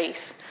to the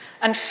police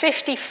and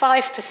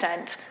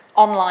 55%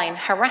 online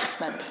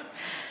harassment.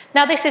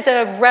 Now, this is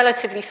a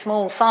relatively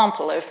small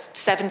sample of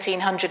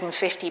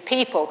 1,750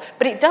 people,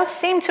 but it does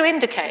seem to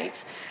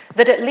indicate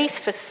that at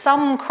least for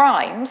some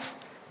crimes,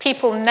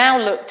 people now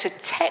look to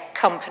tech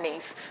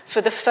companies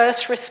for the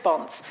first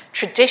response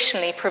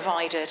traditionally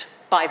provided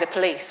by the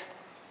police.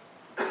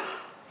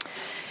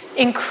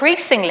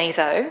 Increasingly,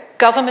 though,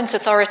 government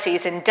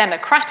authorities in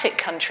democratic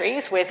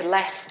countries with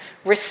less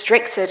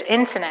restricted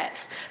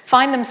internets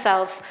find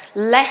themselves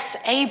less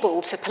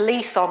able to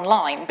police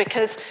online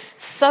because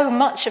so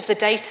much of the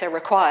data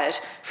required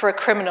for a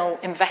criminal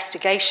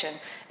investigation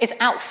is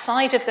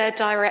outside of their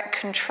direct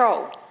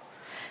control.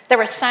 There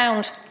are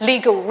sound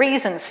legal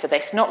reasons for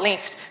this, not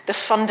least the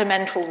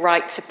fundamental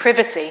right to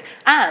privacy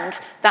and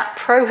that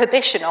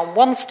prohibition on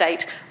one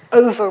state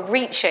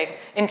overreaching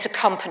into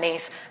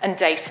companies and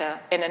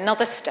data in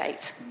another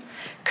state.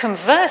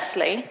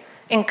 Conversely,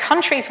 in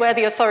countries where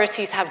the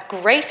authorities have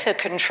greater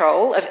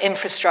control of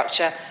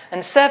infrastructure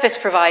and service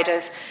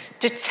providers,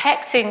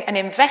 detecting and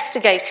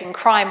investigating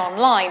crime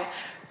online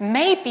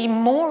may be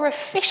more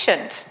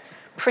efficient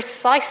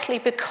precisely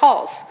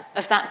because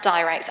of that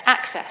direct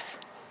access.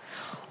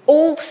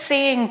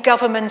 All-seeing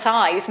government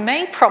eyes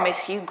may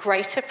promise you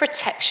greater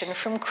protection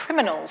from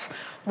criminals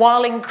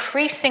while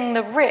increasing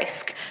the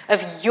risk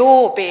of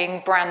your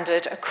being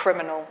branded a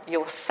criminal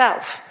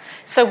yourself.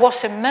 So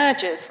what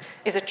emerges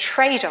is a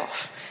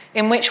trade-off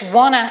in which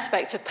one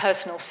aspect of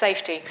personal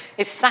safety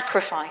is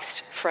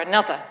sacrificed for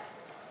another.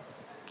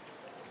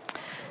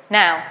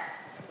 Now,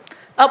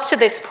 up to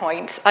this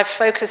point, I've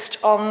focused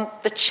on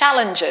the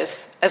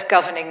challenges of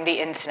governing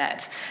the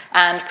internet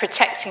and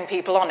protecting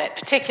people on it,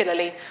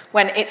 particularly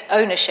when its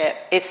ownership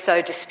is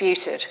so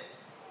disputed.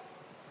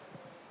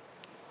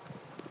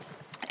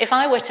 If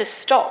I were to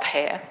stop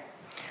here,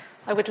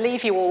 I would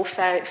leave you all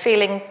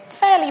feeling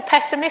fairly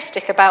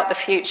pessimistic about the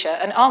future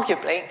and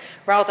arguably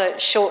rather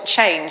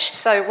shortchanged.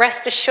 So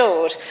rest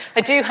assured,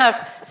 I do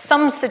have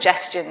some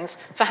suggestions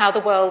for how the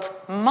world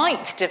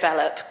might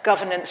develop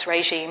governance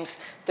regimes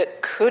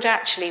that could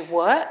actually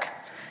work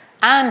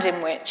and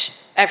in which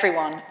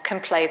everyone can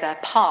play their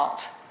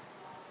part.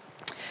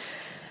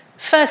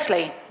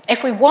 Firstly,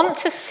 if we want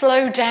to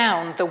slow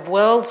down the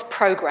world's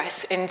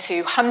progress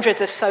into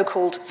hundreds of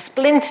so-called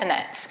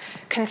splinternets,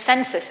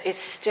 consensus is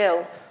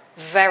still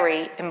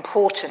very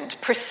important,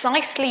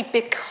 precisely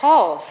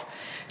because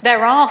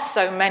there are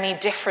so many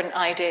different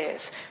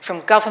ideas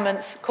from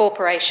governments,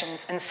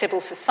 corporations, and civil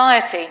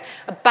society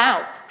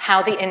about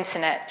how the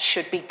internet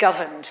should be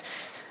governed.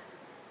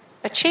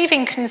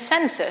 Achieving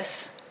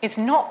consensus is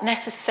not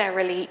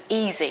necessarily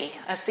easy,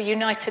 as the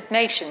United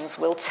Nations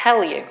will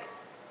tell you.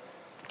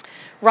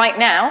 Right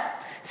now,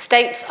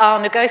 states are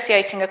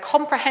negotiating a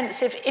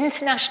comprehensive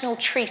international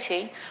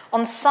treaty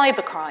on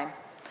cybercrime.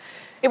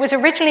 It was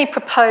originally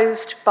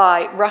proposed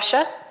by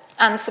Russia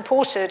and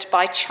supported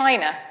by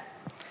China.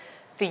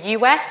 The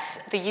US,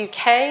 the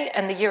UK,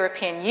 and the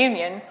European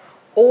Union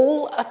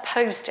all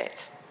opposed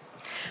it.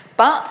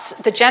 But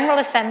the General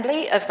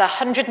Assembly of the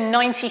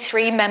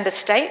 193 member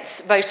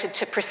states voted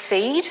to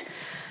proceed,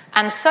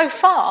 and so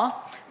far,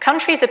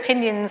 countries'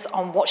 opinions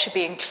on what should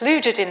be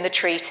included in the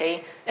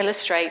treaty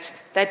illustrate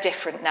their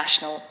different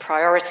national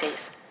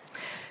priorities.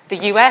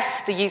 The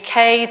US, the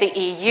UK, the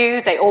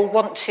EU, they all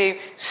want to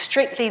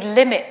strictly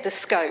limit the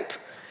scope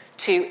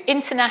to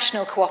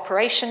international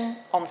cooperation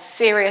on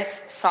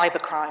serious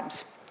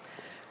cybercrimes.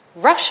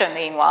 Russia,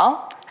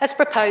 meanwhile, has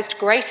proposed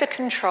greater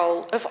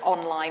control of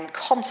online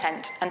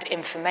content and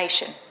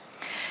information.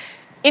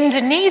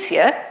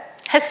 Indonesia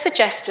has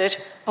suggested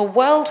a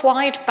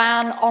worldwide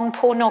ban on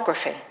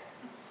pornography.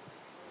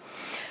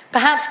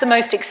 Perhaps the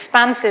most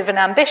expansive and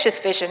ambitious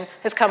vision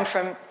has come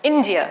from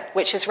India,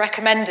 which has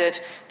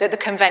recommended that the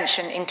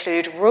convention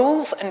include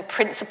rules and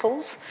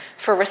principles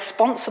for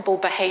responsible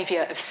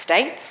behaviour of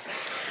states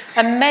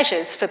and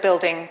measures for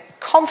building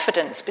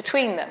confidence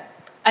between them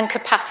and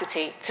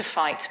capacity to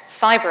fight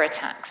cyber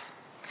attacks.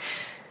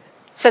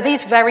 So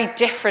these very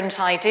different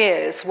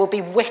ideas will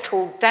be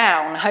whittled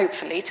down,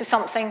 hopefully, to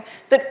something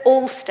that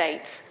all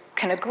states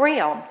can agree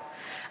on.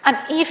 And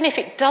even if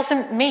it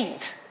doesn't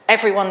meet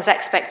everyone's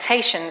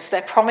expectations,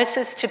 there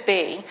promises to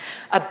be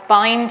a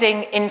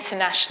binding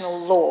international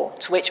law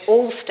to which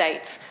all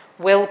states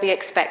will be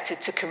expected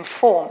to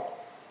conform.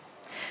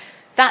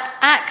 That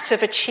act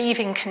of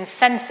achieving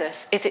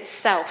consensus is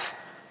itself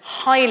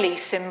highly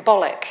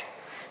symbolic.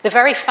 The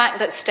very fact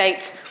that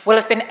states will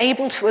have been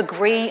able to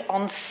agree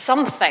on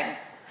something,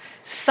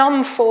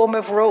 some form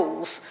of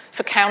rules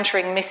for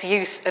countering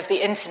misuse of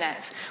the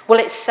internet, will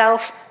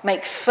itself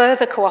make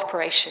further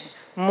cooperation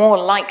more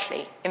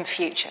likely in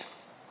future.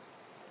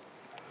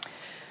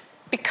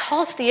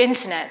 Because the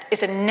internet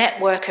is a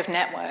network of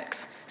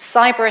networks,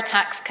 cyber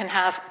attacks can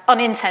have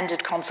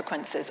unintended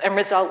consequences and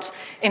result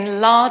in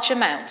large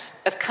amounts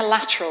of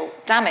collateral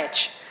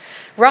damage.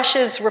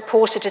 Russia's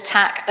reported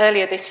attack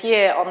earlier this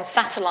year on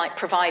satellite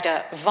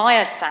provider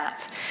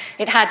Viasat,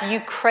 it had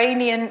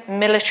Ukrainian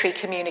military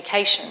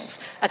communications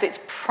as its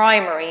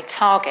primary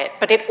target,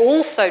 but it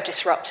also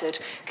disrupted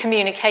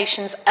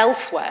communications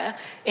elsewhere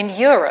in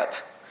Europe.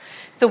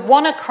 The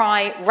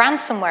WannaCry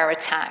ransomware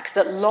attack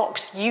that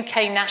locked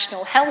UK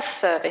National Health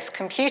Service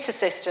computer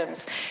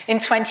systems in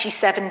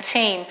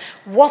 2017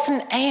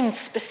 wasn't aimed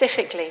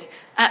specifically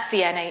at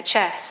the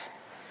NHS.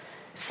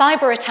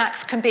 Cyber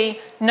attacks can be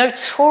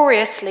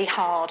notoriously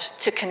hard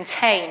to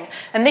contain,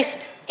 and this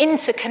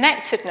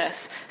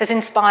interconnectedness has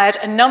inspired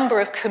a number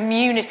of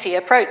community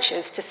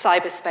approaches to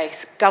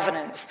cyberspace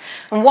governance,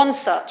 and one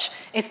such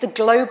is the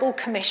Global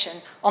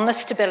Commission on the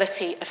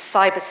Stability of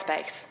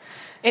Cyberspace.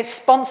 It's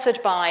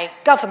sponsored by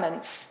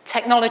governments,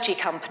 technology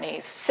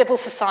companies, civil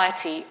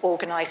society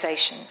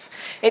organisations.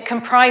 It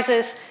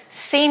comprises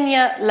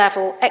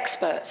senior-level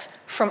experts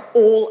from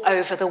all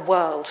over the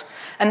world,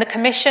 and the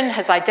Commission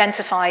has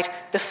identified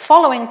the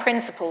following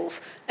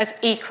principles as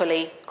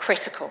equally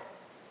critical.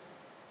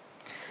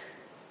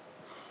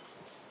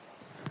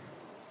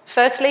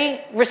 Firstly,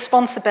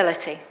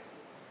 responsibility.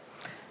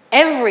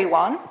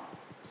 Everyone,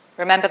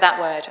 remember that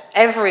word,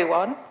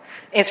 everyone,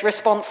 is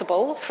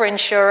responsible for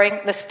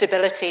ensuring the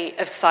stability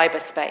of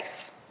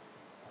cyberspace.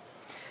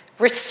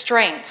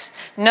 restraint.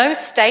 No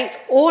state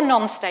or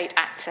non-state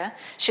actor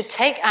should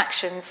take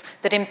actions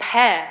that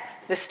impair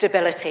the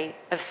stability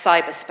of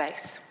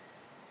cyberspace.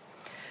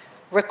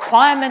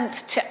 Requirement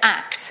to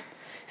act.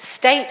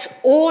 State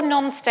or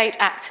non-state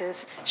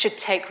actors should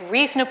take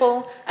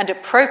reasonable and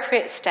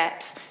appropriate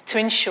steps to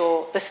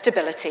ensure the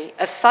stability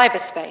of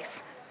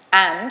cyberspace.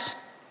 And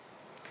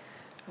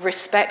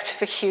respect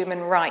for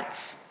human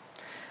rights.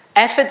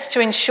 Efforts to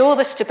ensure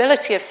the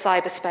stability of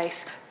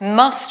cyberspace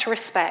must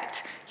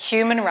respect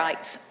human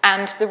rights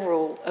and the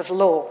rule of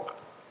law.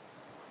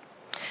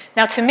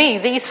 Now, to me,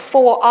 these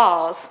 4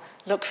 R's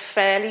look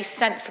fairly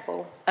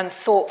sensible and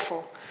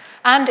thoughtful.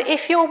 And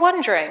if you're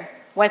wondering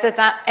whether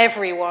that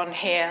everyone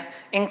here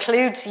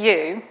includes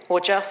you or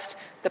just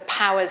the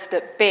powers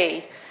that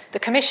be, the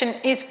Commission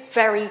is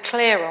very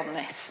clear on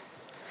this.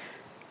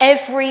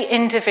 Every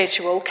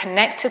individual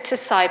connected to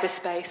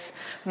cyberspace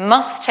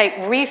must take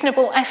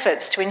reasonable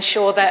efforts to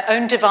ensure their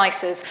own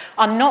devices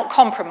are not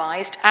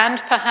compromised and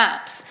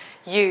perhaps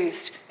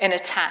used in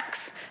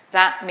attacks.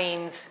 That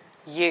means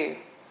you.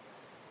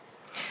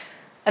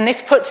 And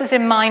this puts us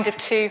in mind of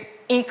 2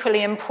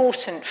 equally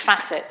important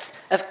facets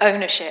of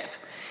ownership.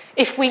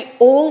 If we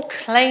all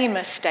claim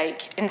a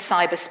stake in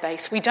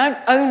cyberspace, we don't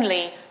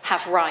only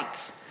have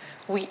rights,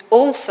 we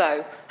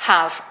also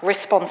have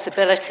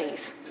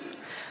responsibilities.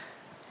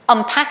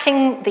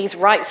 Unpacking these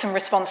rights and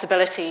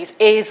responsibilities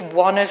is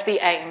one of the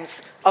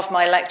aims of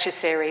my lecture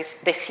series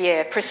this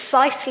year,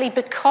 precisely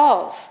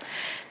because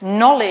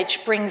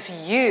knowledge brings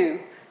you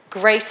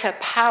greater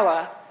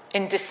power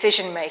in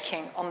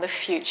decision-making on the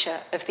future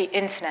of the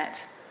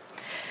internet.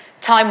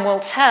 Time will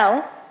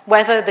tell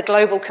whether the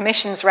Global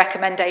Commission's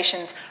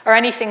recommendations are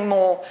anything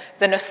more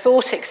than a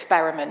thought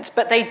experiment,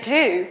 but they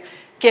do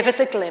give us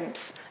a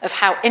glimpse of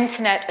how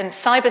internet and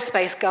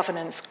cyberspace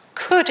governance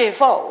could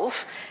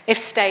evolve if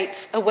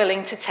states are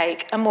willing to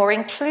take a more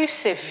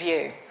inclusive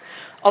view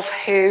of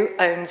who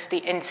owns the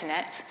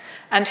internet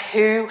and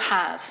who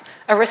has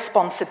a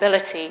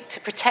responsibility to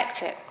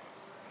protect it.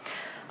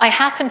 I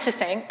happen to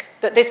think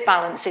that this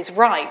balance is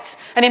right,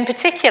 and in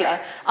particular,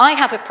 I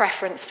have a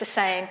preference for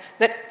saying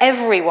that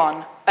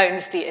everyone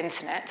owns the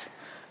internet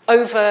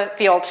over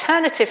the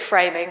alternative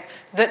framing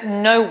that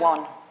no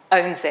one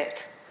owns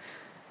it.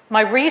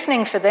 My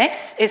reasoning for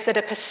this is that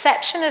a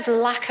perception of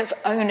lack of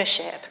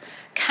ownership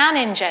can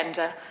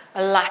engender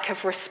a lack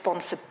of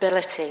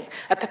responsibility,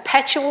 a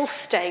perpetual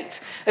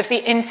state of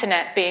the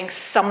internet being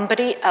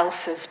somebody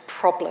else's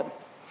problem.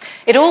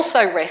 It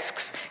also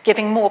risks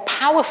giving more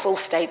powerful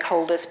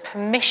stakeholders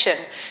permission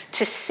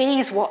to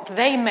seize what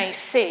they may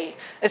see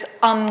as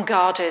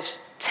unguarded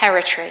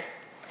territory.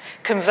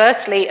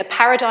 Conversely, a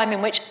paradigm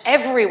in which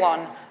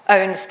everyone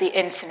owns the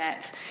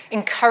internet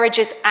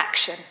encourages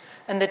action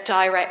and the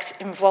direct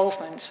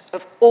involvement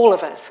of all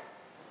of us.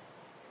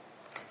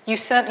 You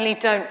certainly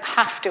don't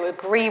have to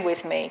agree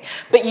with me,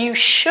 but you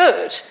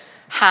should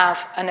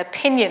have an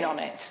opinion on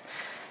it.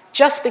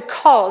 Just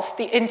because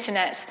the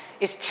internet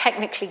is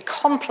technically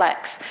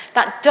complex,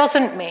 that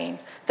doesn't mean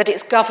that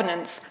its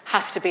governance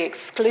has to be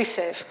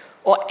exclusive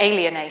or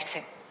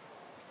alienating.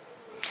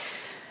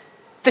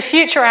 The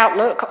future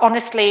outlook,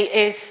 honestly,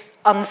 is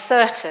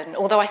uncertain,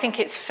 although I think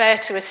it's fair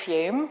to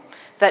assume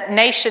that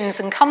nations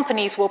and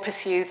companies will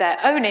pursue their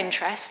own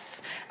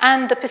interests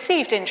and the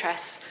perceived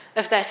interests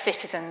of their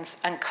citizens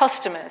and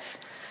customers.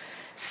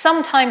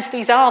 Sometimes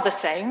these are the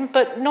same,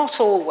 but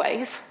not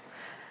always.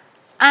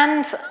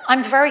 And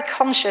I'm very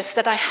conscious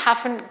that I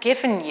haven't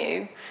given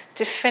you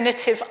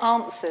definitive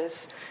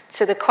answers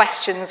to the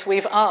questions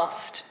we've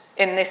asked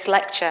in this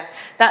lecture.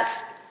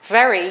 That's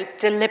very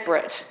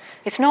deliberate.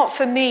 It's not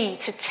for me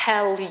to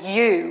tell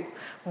you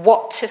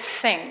what to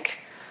think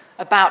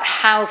about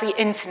how the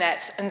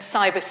internet and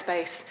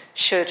cyberspace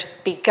should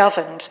be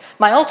governed.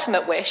 My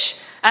ultimate wish,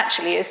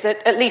 actually, is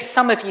that at least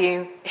some of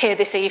you here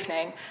this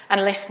evening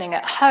and listening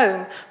at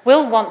home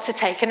will want to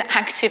take an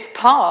active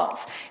part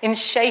in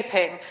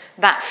shaping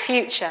that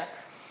future.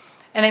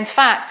 And in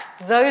fact,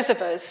 those of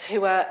us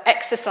who are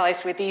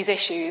exercised with these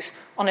issues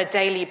on a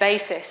daily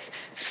basis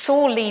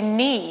sorely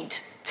need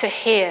to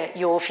hear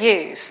your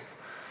views.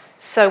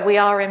 So we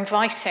are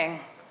inviting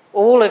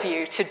all of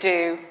you to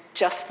do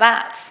just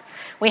that.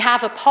 We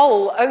have a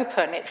poll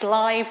open, it's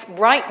live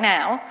right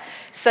now,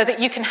 so that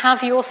you can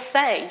have your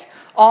say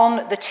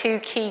on the 2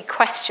 key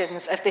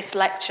questions of this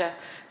lecture.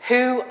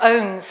 Who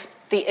owns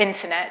the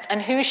internet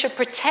and who should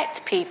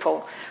protect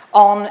people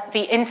on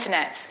the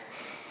internet?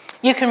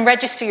 You can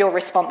register your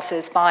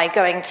responses by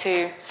going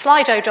to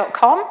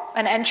slido.com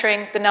and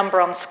entering the number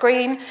on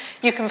screen.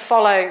 You can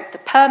follow the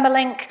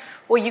permalink,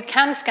 or you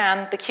can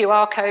scan the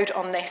QR code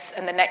on this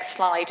and the next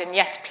slide. And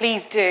yes,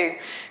 please do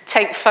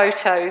take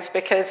photos,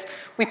 because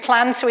we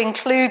plan to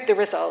include the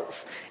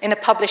results in a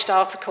published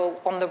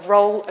article on the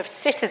role of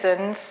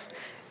citizens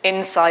in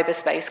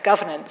cyberspace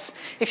governance.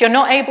 If you're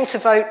not able to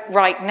vote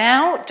right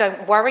now,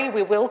 don't worry,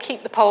 we will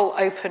keep the poll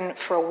open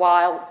for a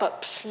while,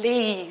 but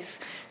please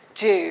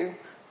do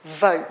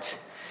vote,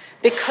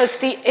 because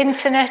the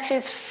internet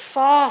is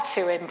far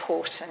too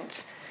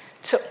important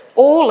to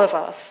all of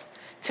us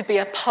to be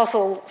a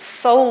puzzle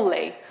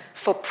solely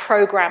for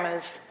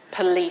programmers,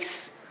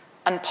 police,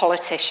 and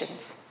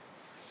politicians.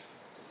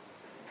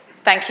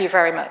 Thank you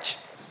very much.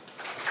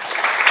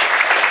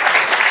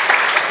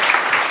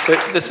 So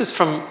this is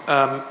from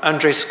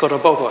Andrei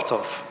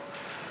Skorobogatov,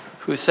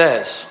 who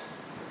says,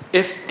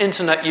 if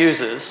internet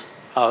users,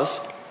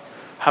 us,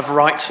 have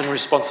rights and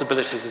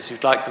responsibilities as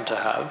you'd like them to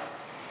have,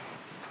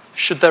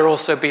 should there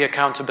also be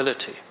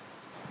accountability?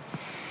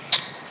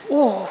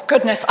 Oh,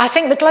 goodness. I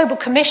think the Global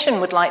Commission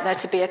would like there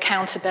to be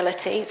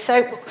accountability.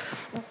 So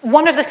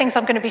one of the things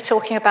I'm going to be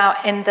talking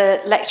about in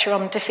the lecture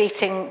on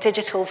defeating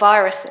digital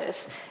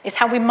viruses is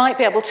how we might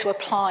be able to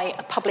apply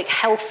a public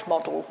health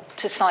model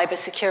to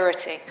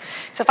cybersecurity.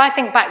 So if I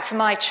think back to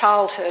my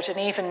childhood and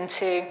even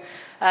to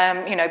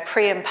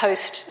pre and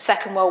post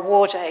Second World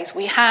War days,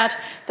 we had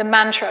the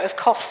mantra of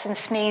coughs and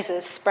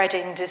sneezes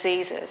spreading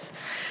diseases.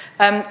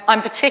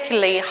 I'm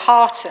particularly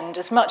heartened,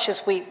 as much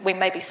as we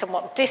may be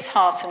somewhat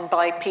disheartened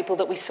by people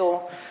that we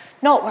saw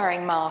not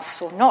wearing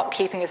masks or not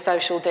keeping a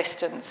social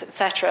distance,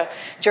 etc.,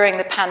 during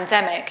the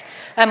pandemic.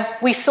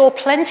 We saw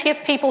plenty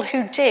of people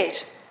who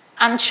did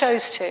and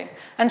chose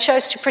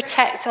to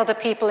protect other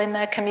people in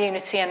their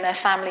community and their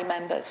family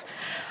members.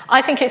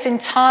 I think it's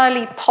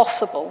entirely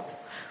possible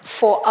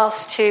for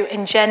us to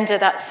engender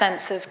that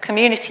sense of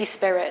community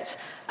spirit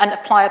and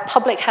apply a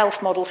public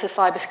health model to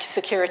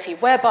cybersecurity,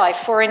 whereby,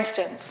 for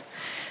instance,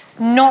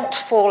 not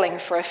falling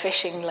for a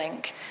phishing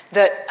link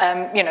that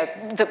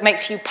that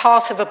makes you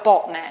part of a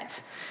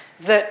botnet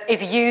that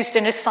is used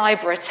in a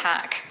cyber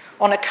attack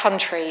on a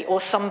country or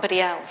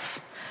somebody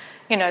else.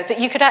 That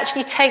you could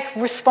actually take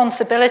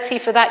responsibility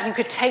for that. You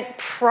could take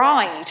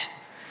pride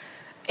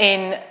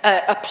in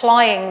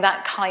applying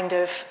that kind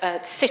of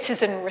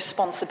citizen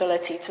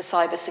responsibility to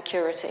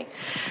cybersecurity.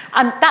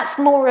 And that's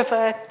more of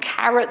a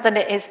carrot than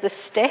it is the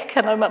stick,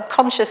 and I'm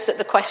conscious that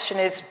the question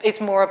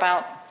is more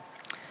about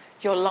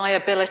your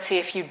liability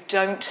if you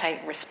don't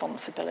take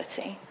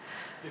responsibility.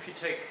 If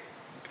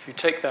you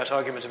take that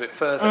argument a bit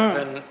further,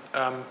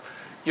 then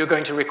you're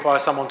going to require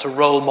someone to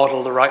role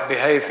model the right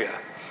behaviour,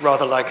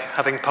 rather like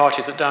having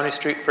parties at Downing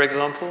Street, for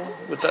example.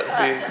 Would that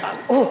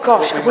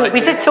be?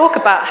 We did talk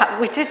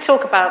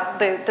about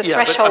the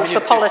threshold for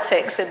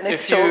politics in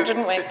this talk,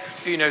 didn't we?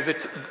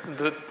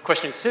 The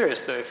question is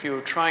serious, though. If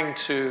you're trying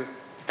to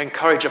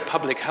encourage a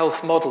public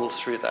health model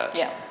through that,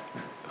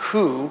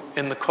 who,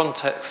 in the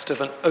context of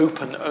an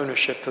open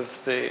ownership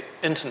of the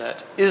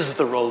internet, is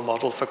the role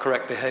model for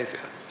correct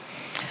behaviour?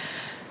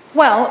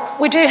 Well,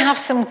 we do have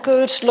some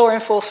good law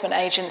enforcement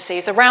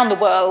agencies around the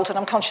world, and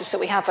I'm conscious that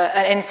we have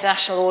an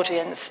international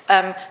audience,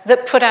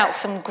 that put out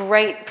some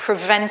great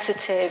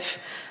preventative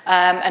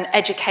and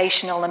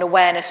educational and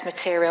awareness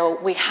material.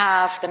 We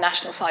have the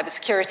National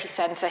Cybersecurity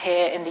Centre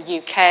here in the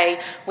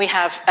UK. We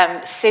have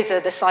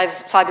CISA, the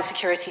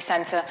Cybersecurity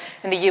Centre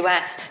in the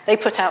US. They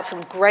put out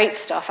some great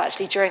stuff,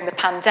 actually, during the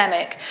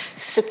pandemic,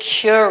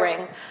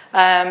 securing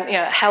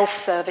health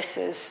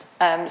services,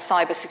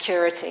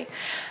 cybersecurity.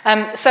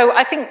 So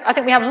I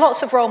think we have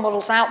lots of role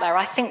models out there.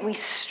 I think we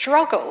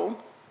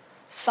struggle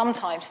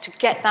sometimes to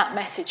get that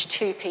message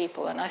to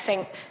people. And I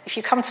think if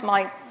you come to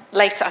my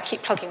later, I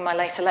keep plugging my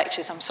later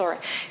lectures, I'm sorry.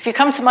 If you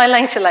come to my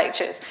later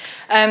lectures,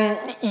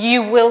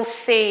 you will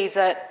see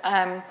that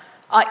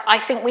I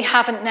think we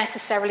haven't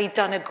necessarily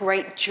done a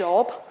great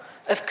job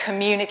of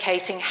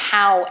communicating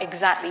how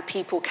exactly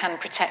people can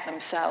protect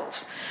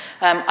themselves.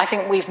 I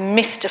think we've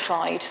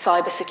mystified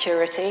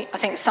cybersecurity. I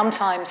think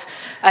sometimes,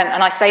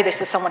 and I say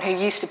this as someone who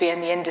used to be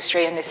in the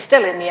industry and is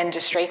still in the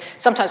industry,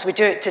 sometimes we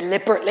do it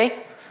deliberately,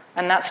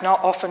 and that's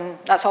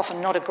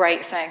often not a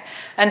great thing.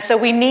 And so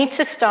we need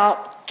to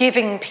start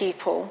giving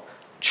people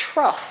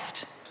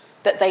trust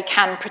that they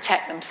can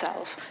protect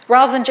themselves,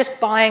 rather than just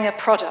buying a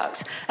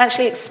product,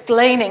 actually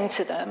explaining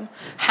to them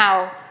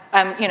how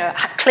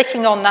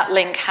clicking on that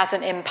link has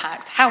an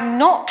impact, how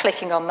not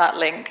clicking on that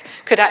link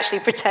could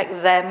actually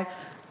protect them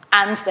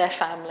and their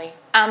family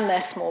and their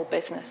small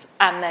business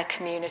and their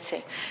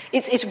community.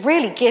 It's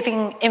really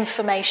giving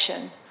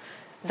information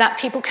that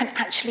people can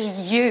actually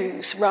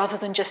use rather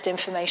than just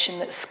information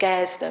that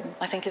scares them,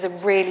 I think is a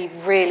really,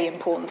 really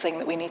important thing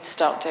that we need to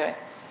start doing.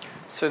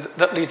 So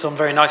that leads on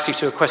very nicely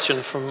to a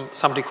question from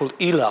somebody called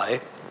Eli.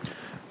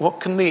 What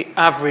can the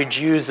average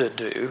user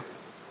do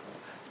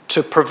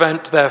to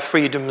prevent their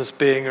freedoms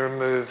being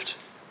removed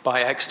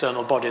by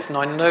external bodies? And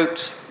I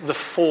note the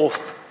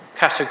fourth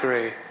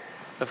category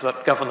of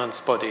that governance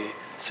body,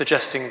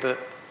 suggesting that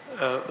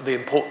the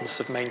importance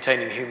of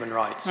maintaining human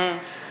rights,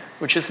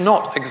 which is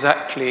not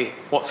exactly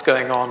what's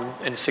going on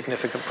in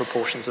significant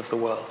proportions of the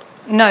world.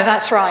 No,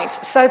 that's right.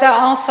 So there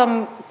are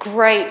some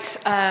great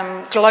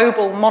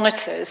global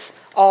monitors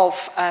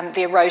of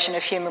the erosion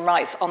of human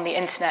rights on the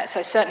internet.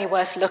 So certainly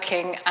worth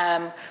looking.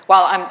 I'm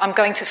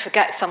going to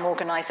forget some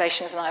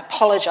organisations, and I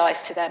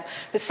apologise to them,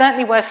 but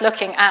certainly worth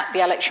looking at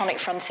the Electronic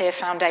Frontier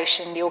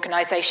Foundation, the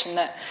organisation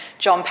that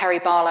John Perry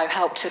Barlow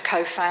helped to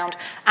co-found.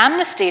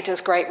 Amnesty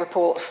does great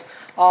reports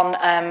on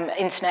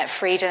internet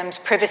freedoms,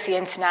 Privacy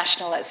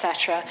International,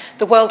 etc.,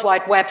 the World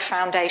Wide Web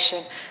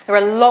Foundation. There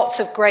are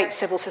lots of great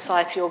civil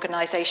society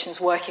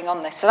organisations working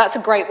on this. So that's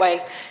a great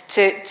way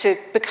to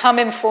become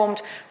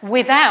informed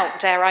without,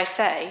 dare I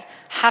say,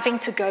 having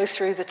to go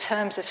through the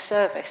terms of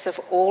service of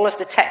all of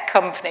the tech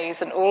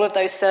companies and all of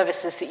those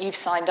services that you've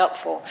signed up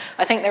for.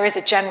 I think there is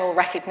a general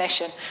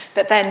recognition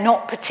that they're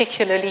not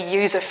particularly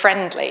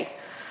user-friendly.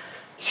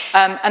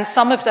 And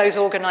some of those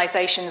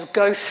organisations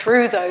go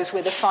through those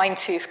with a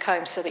fine-tooth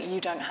comb so that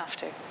you don't have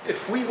to.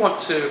 If we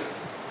want to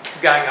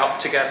gang up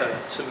together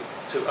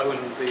to own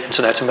the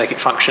internet and make it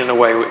function in a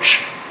way which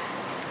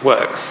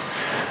works,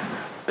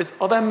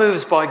 are there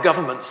moves by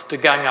governments to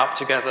gang up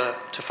together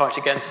to fight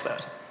against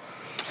that?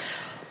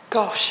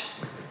 Gosh.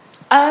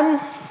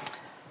 I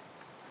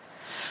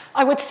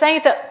would say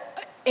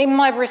that in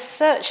my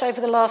research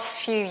over the last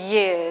few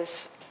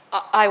years,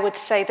 I would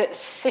say that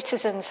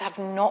citizens have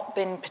not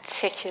been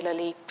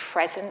particularly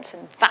present,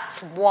 and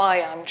that's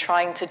why I'm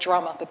trying to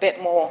drum up a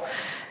bit more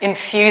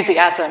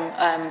enthusiasm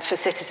for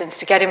citizens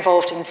to get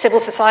involved in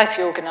civil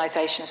society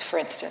organisations, for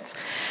instance.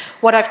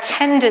 What I've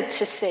tended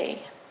to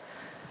see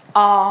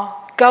are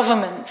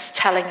governments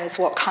telling us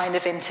what kind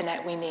of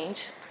internet we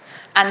need,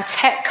 and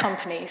tech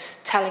companies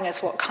telling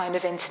us what kind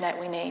of internet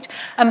we need.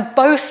 And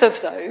both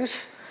of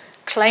those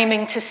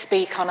claiming to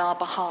speak on our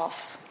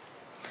behalves.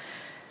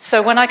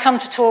 So when I come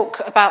to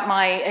talk about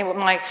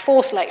my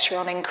fourth lecture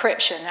on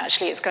encryption,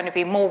 actually it's going to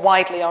be more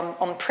widely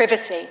on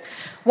privacy,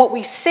 what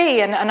we see,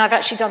 and I've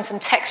actually done some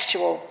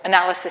textual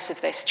analysis of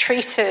this,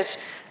 treated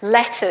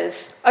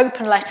letters,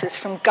 open letters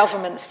from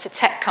governments to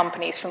tech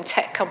companies, from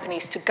tech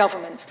companies to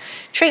governments,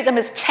 treat them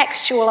as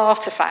textual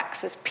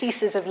artifacts, as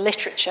pieces of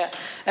literature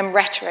and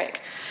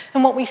rhetoric.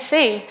 And what we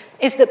see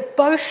is that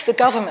both the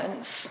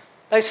governments,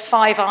 those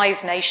Five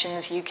Eyes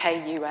nations,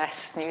 UK,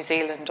 US, New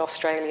Zealand,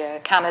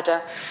 Australia,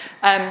 Canada,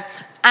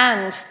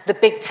 and the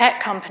big tech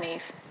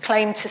companies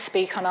claim to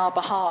speak on our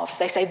behalves.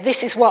 They say,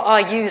 this is what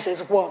our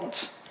users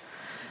want.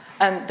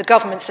 The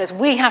government says,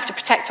 we have to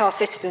protect our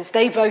citizens.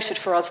 They voted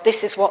for us.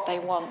 This is what they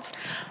want.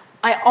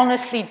 I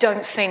honestly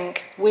don't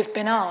think we've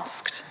been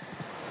asked.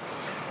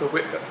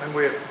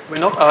 We're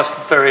not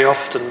asked very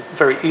often,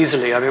 very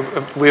easily. I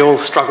mean, we all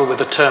struggle with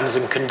the terms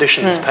and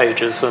conditions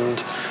pages,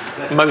 and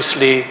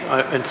mostly,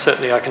 and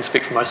certainly I can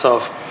speak for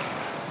myself,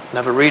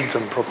 never read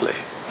them properly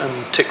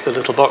and tick the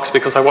little box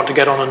because I want to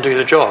get on and do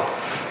the job.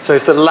 So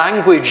if the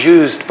language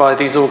used by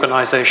these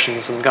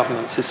organisations and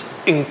governments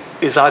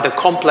is either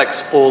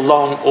complex or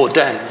long or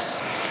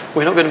dense,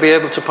 we're not going to be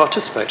able to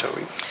participate, are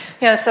we?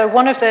 Yeah, so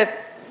one of the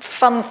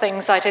fun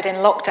things I did in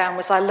lockdown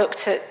was I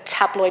looked at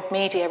tabloid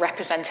media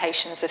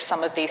representations of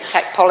some of these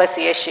tech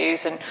policy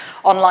issues and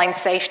online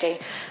safety.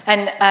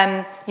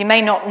 And you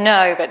may not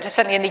know, but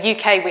certainly in the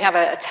UK we have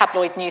a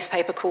tabloid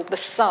newspaper called The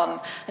Sun,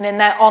 and in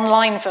their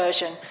online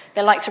version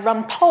they like to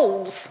run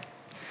polls.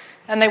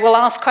 And they will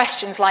ask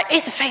questions like,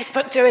 is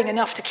Facebook doing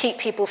enough to keep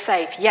people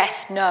safe?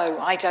 Yes, no,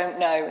 I don't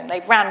know. And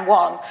they ran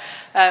one,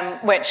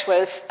 which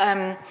was,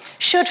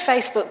 should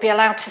Facebook be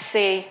allowed to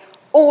see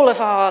all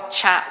of our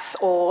chats,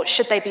 or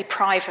should they be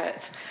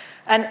private?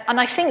 And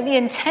I think the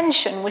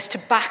intention was to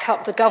back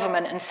up the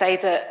government and say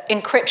that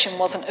encryption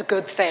wasn't a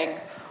good thing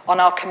on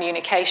our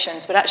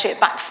communications, but actually it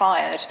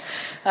backfired.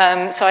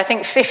 So I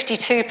think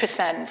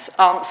 52%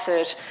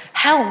 answered,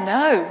 hell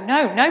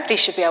no, nobody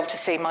should be able to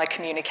see my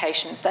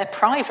communications, they're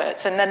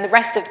private. And then the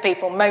rest of the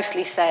people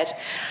mostly said,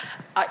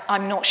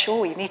 I'm not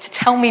sure, you need to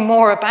tell me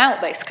more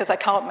about this because I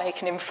can't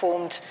make an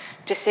informed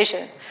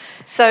decision.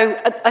 So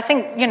I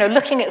think,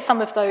 looking at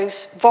some of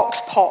those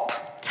Vox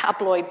Pop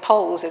tabloid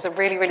polls is a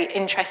really, really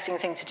interesting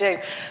thing to do.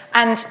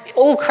 And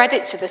all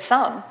credit to The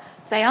Sun,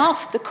 they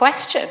asked the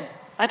question.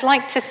 I'd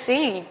like to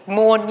see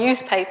more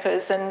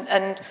newspapers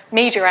and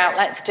media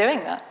outlets doing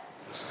that.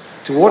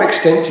 To what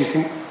extent do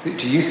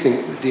you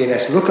think that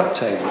DNS lookup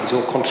tables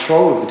or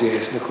control of the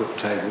DNS lookup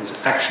tables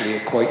actually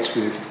equates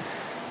with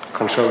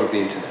control of the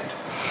internet?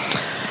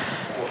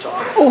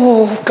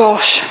 Oh,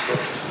 gosh.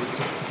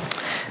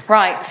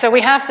 Right, so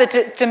we have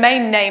the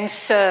domain name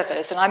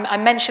servers, and I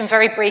mentioned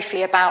very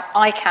briefly about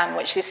ICANN,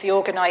 which is the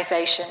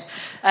organisation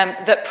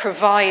that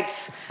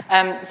provides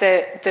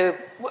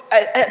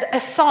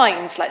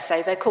assigns, let's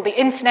say, they're called the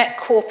Internet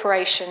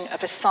Corporation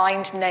of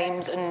Assigned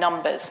Names and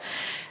Numbers.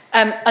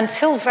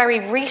 Until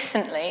very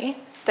recently,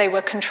 they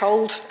were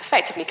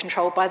effectively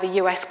controlled by the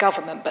US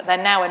government, but they're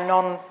now a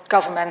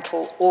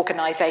non-governmental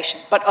organisation,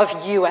 but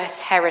of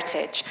US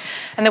heritage.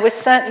 And there was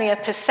certainly a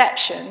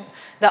perception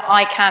that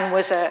ICANN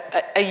was a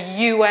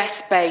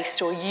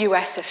US-based or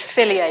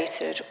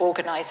US-affiliated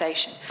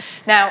organisation.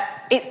 Now,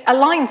 it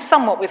aligns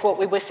somewhat with what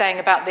we were saying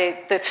about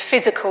the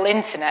physical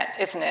internet,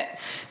 isn't it?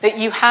 That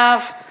you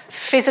have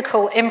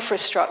physical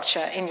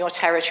infrastructure in your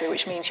territory,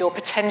 which means you're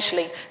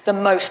potentially the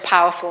most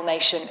powerful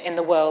nation in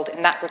the world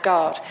in that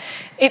regard.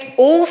 It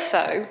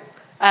also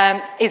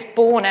is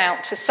borne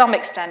out to some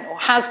extent, or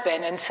has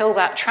been until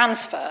that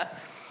transfer,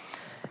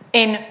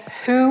 in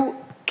who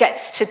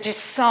gets to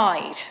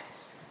decide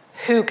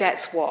who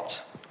gets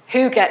what,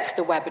 Who gets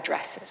the web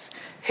addresses?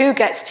 Who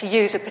gets to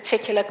use a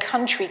particular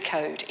country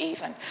code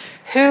even?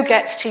 Who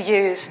gets to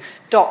use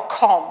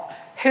 .com?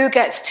 Who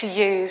gets to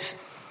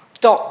use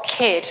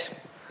 .kid?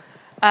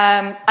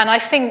 And I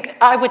think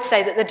I would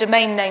say that the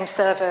domain name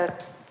server,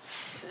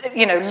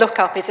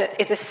 lookup is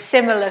a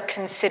similar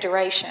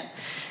consideration.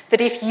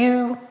 That if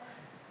you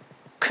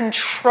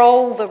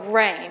control the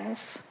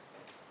reins,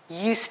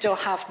 you still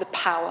have the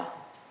power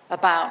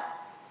about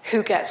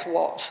who gets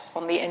what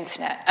on the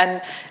internet.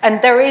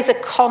 And there is a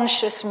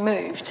conscious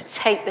move to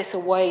take this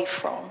away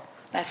from,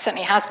 there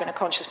certainly has been a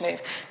conscious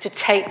move to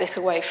take this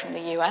away from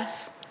the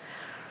US.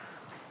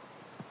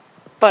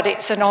 But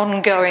it's an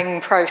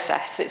ongoing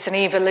process. It's an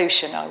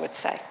evolution, I would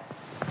say.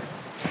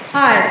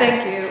 Hi,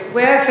 thank you.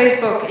 Where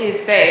Facebook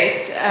is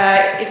based,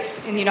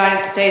 it's in the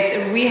United States,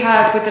 and we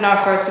have within our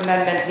First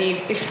Amendment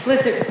the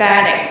explicit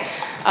banning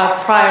of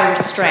prior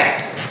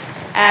restraint.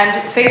 And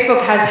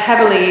Facebook has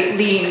heavily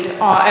leaned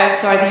on,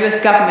 the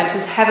US government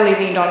has heavily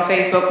leaned on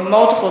Facebook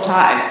multiple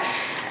times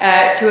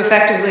to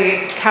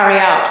effectively carry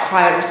out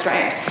prior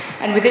restraint.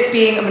 And with it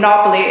being a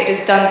monopoly, it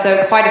has done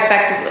so quite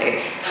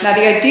effectively. Now,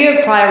 the idea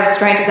of prior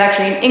restraint is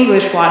actually an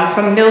English one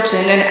from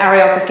Milton and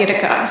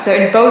Areopagitica. So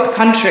in both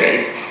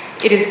countries,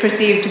 it is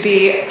perceived to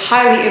be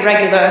highly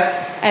irregular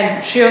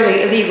and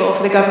surely illegal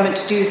for the government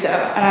to do so.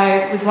 And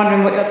I was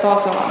wondering what your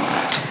thoughts are on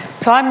that.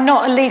 So I'm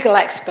not a legal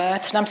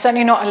expert, and I'm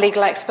certainly not a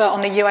legal expert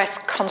on the US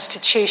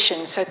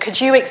Constitution. So could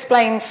you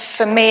explain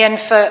for me and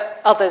for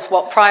others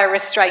what prior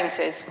restraint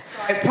is?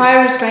 Sorry,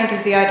 prior restraint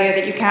is the idea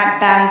that you can't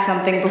ban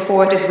something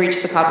before it has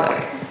reached the public,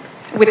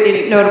 with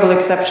the notable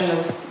exception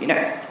of,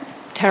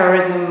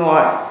 terrorism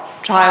or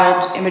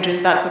child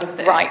images, that sort of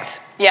thing. Right,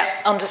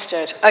 yeah,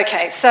 understood.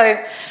 Okay,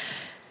 so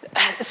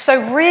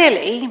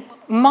really,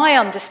 my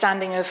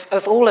understanding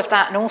of all of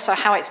that and also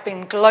how it's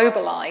been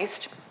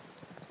globalized,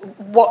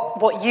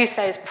 what you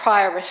say is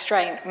prior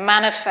restraint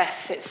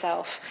manifests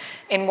itself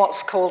in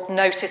what's called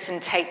notice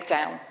and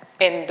takedown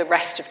in the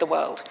rest of the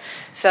world.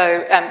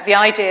 So the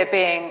idea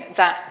being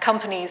that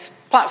companies,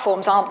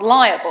 platforms aren't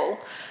liable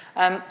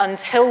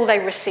until they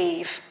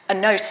receive a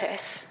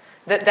notice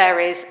that there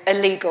is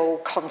illegal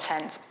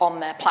content on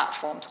their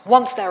platforms.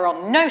 Once they're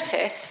on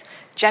notice,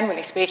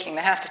 generally speaking,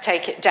 they have to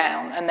take it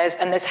down, and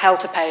there's hell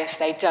to pay if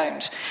they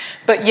don't.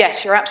 But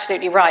yes, you're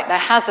absolutely right. There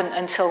hasn't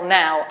until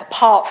now,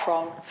 apart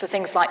from for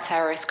things like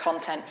terrorist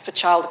content, for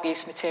child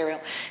abuse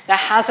material, there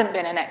hasn't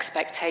been an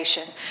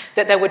expectation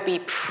that there would be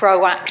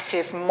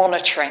proactive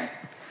monitoring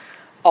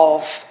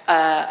of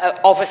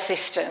a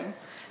system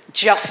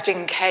just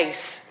in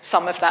case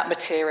some of that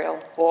material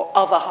or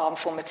other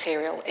harmful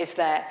material is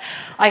there.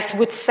 I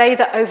would say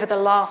that over the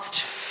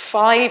last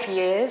 5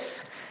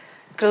 years,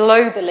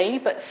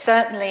 globally, but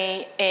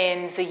certainly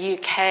in the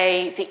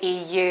UK, the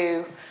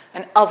EU,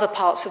 and other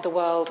parts of the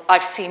world,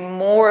 I've seen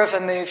more of a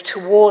move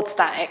towards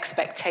that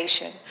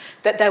expectation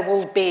that there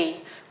will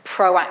be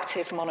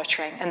proactive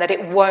monitoring and that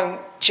it won't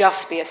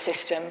just be a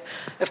system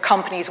of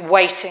companies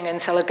waiting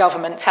until a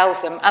government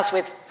tells them, as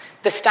with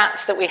the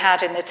stats that we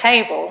had in the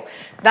table,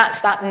 that's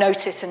that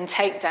notice and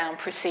takedown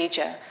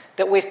procedure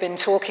that we've been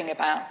talking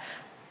about.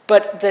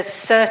 But there's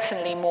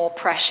certainly more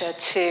pressure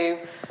to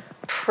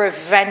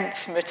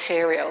prevent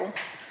material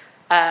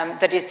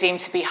that is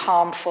deemed to be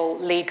harmful,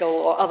 legal,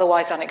 or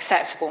otherwise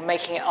unacceptable,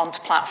 making it onto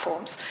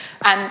platforms.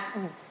 And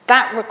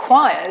that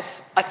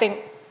requires, I think,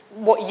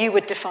 what you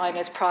would define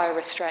as prior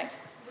restraint.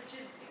 Which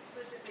is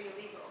explicitly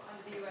illegal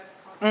under the US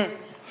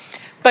Constitution.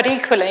 But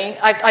equally,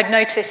 I've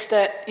noticed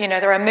that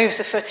there are moves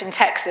afoot in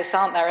Texas,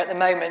 aren't there, at the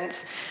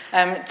moment,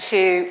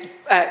 to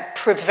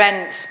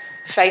prevent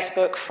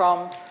Facebook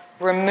from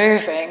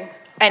removing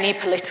any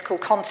political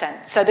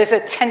content. So there's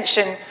a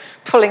tension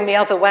pulling the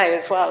other way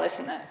as well,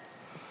 isn't there?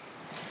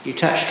 You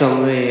touched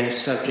on the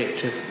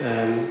subject of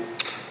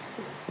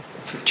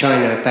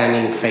China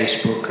banning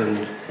Facebook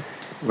and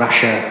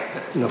Russia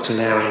not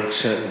allowing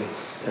certain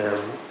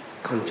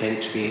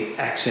content to be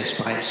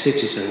accessed by its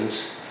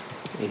citizens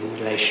in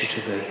relation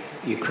to the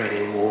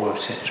Ukrainian war,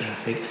 etc., I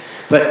think.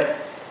 But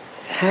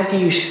how do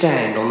you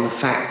stand on the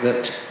fact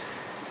that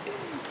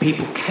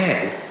people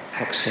can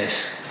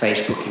access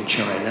Facebook in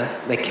China?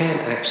 They can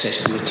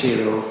access the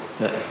material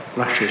that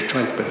Russia is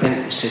trying to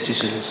prevent its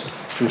citizens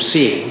from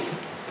seeing.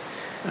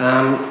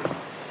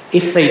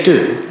 If they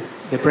do,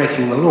 they're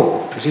breaking the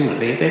law.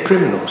 Presumably, they're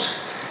criminals.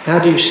 How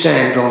do you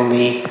stand on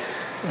the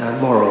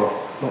moral...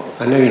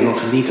 I know you're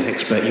not a legal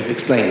expert, you've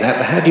explained that,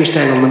 but how do you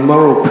stand on the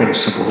moral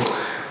principle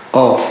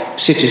of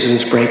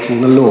citizens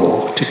breaking the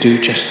law to do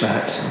just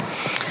that?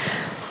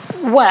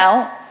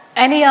 Well,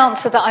 any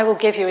answer that I will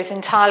give you is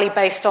entirely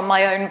based on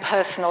my own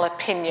personal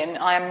opinion.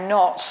 I am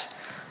not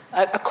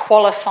a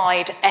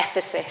qualified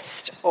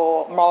ethicist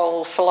or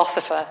moral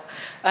philosopher.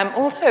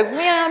 Although,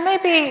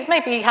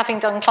 maybe having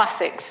done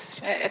classics,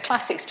 a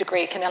classics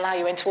degree can allow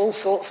you into all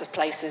sorts of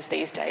places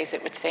these days,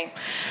 it would seem.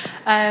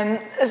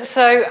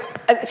 So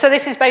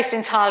this is based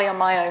entirely on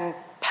my own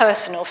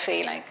personal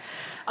feeling.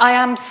 I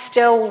am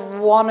still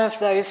one of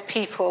those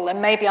people,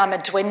 and maybe I'm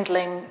a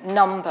dwindling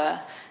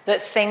number,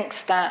 that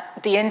thinks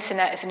that the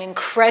internet is an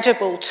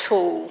incredible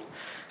tool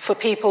for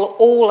people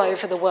all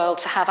over the world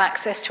to have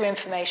access to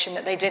information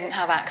that they didn't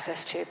have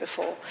access to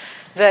before.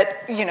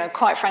 That,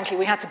 quite frankly,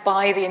 we had to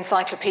buy the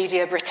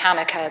Encyclopedia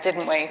Britannica,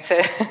 didn't we,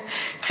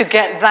 to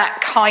get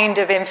that kind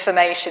of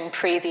information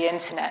pre the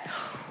internet.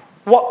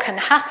 What can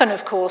happen,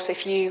 of course,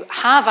 if you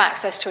have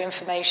access to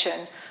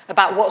information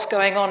about what's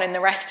going on in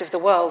the rest of the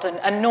world,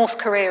 and North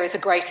Korea is a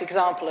great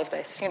example of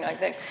this.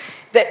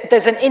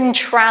 There's an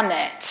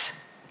intranet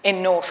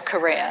in North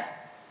Korea.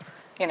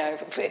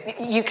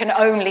 You can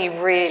only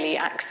really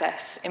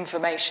access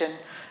information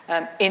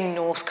in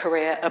North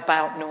Korea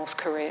about North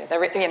Korea.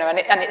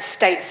 And it's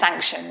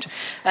state-sanctioned.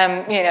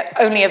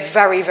 Only a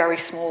very, very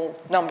small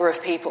number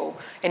of people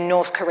in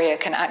North Korea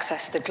can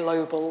access the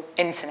global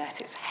internet.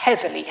 It's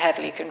heavily,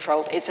 heavily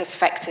controlled. It's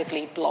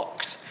effectively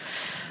blocked.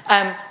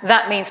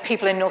 That means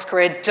people in North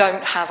Korea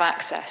don't have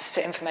access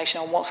to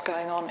information on what's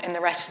going on in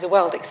the rest of the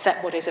world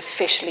except what is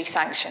officially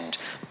sanctioned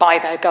by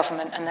their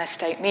government and their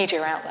state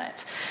media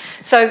outlets.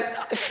 So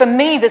for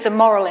me, there's a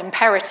moral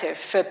imperative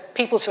for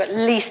people to at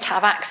least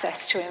have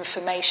access to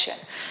information.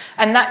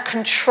 And that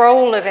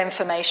control of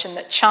information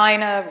that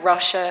China,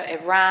 Russia,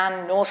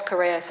 Iran, North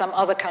Korea, some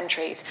other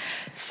countries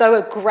so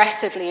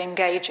aggressively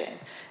engage in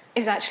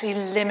is actually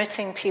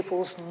limiting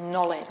people's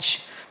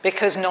knowledge.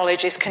 Because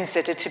knowledge is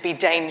considered to be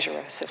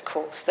dangerous, of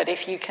course. That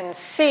if you can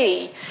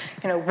see,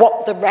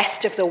 what the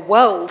rest of the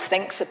world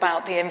thinks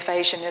about the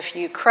invasion of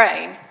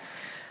Ukraine,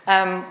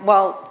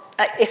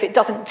 if it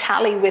doesn't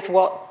tally with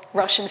what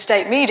Russian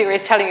state media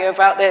is telling you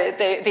about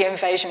the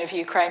invasion of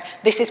Ukraine,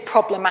 this is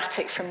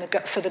problematic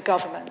for the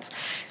government.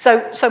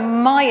 So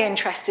my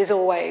interest is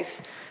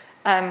always,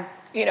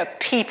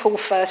 people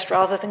first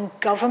rather than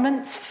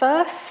governments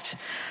first.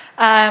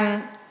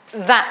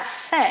 That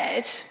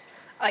said,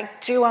 I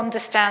do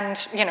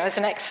understand, as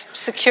an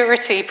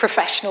ex-security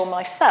professional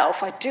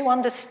myself, I do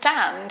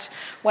understand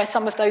where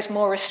some of those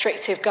more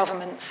restrictive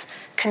governments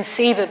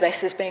conceive of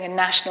this as being a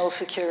national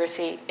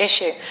security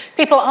issue.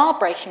 People are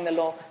breaking the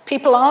law.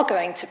 People are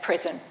going to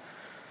prison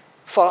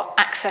for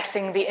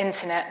accessing the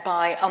internet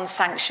by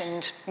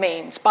unsanctioned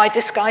means, by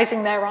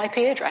disguising their IP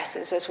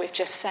addresses, as we've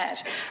just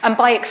said, and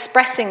by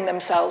expressing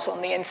themselves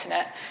on the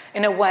internet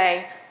in a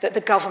way that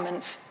the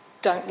governments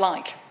don't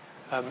like.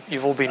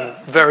 You've all been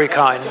very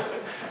kind.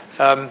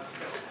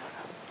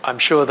 I'm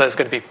sure there's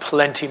going to be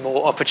plenty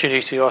more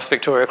opportunity to ask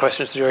Victoria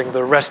questions during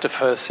the rest of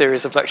her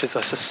series of lectures.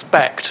 I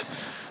suspect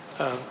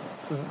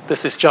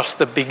this is just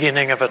the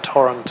beginning of a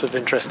torrent of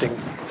interesting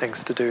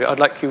things to do. I'd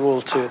like you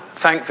all to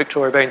thank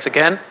Victoria Baines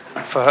again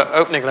for her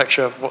opening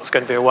lecture of what's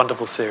going to be a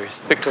wonderful series.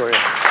 Victoria.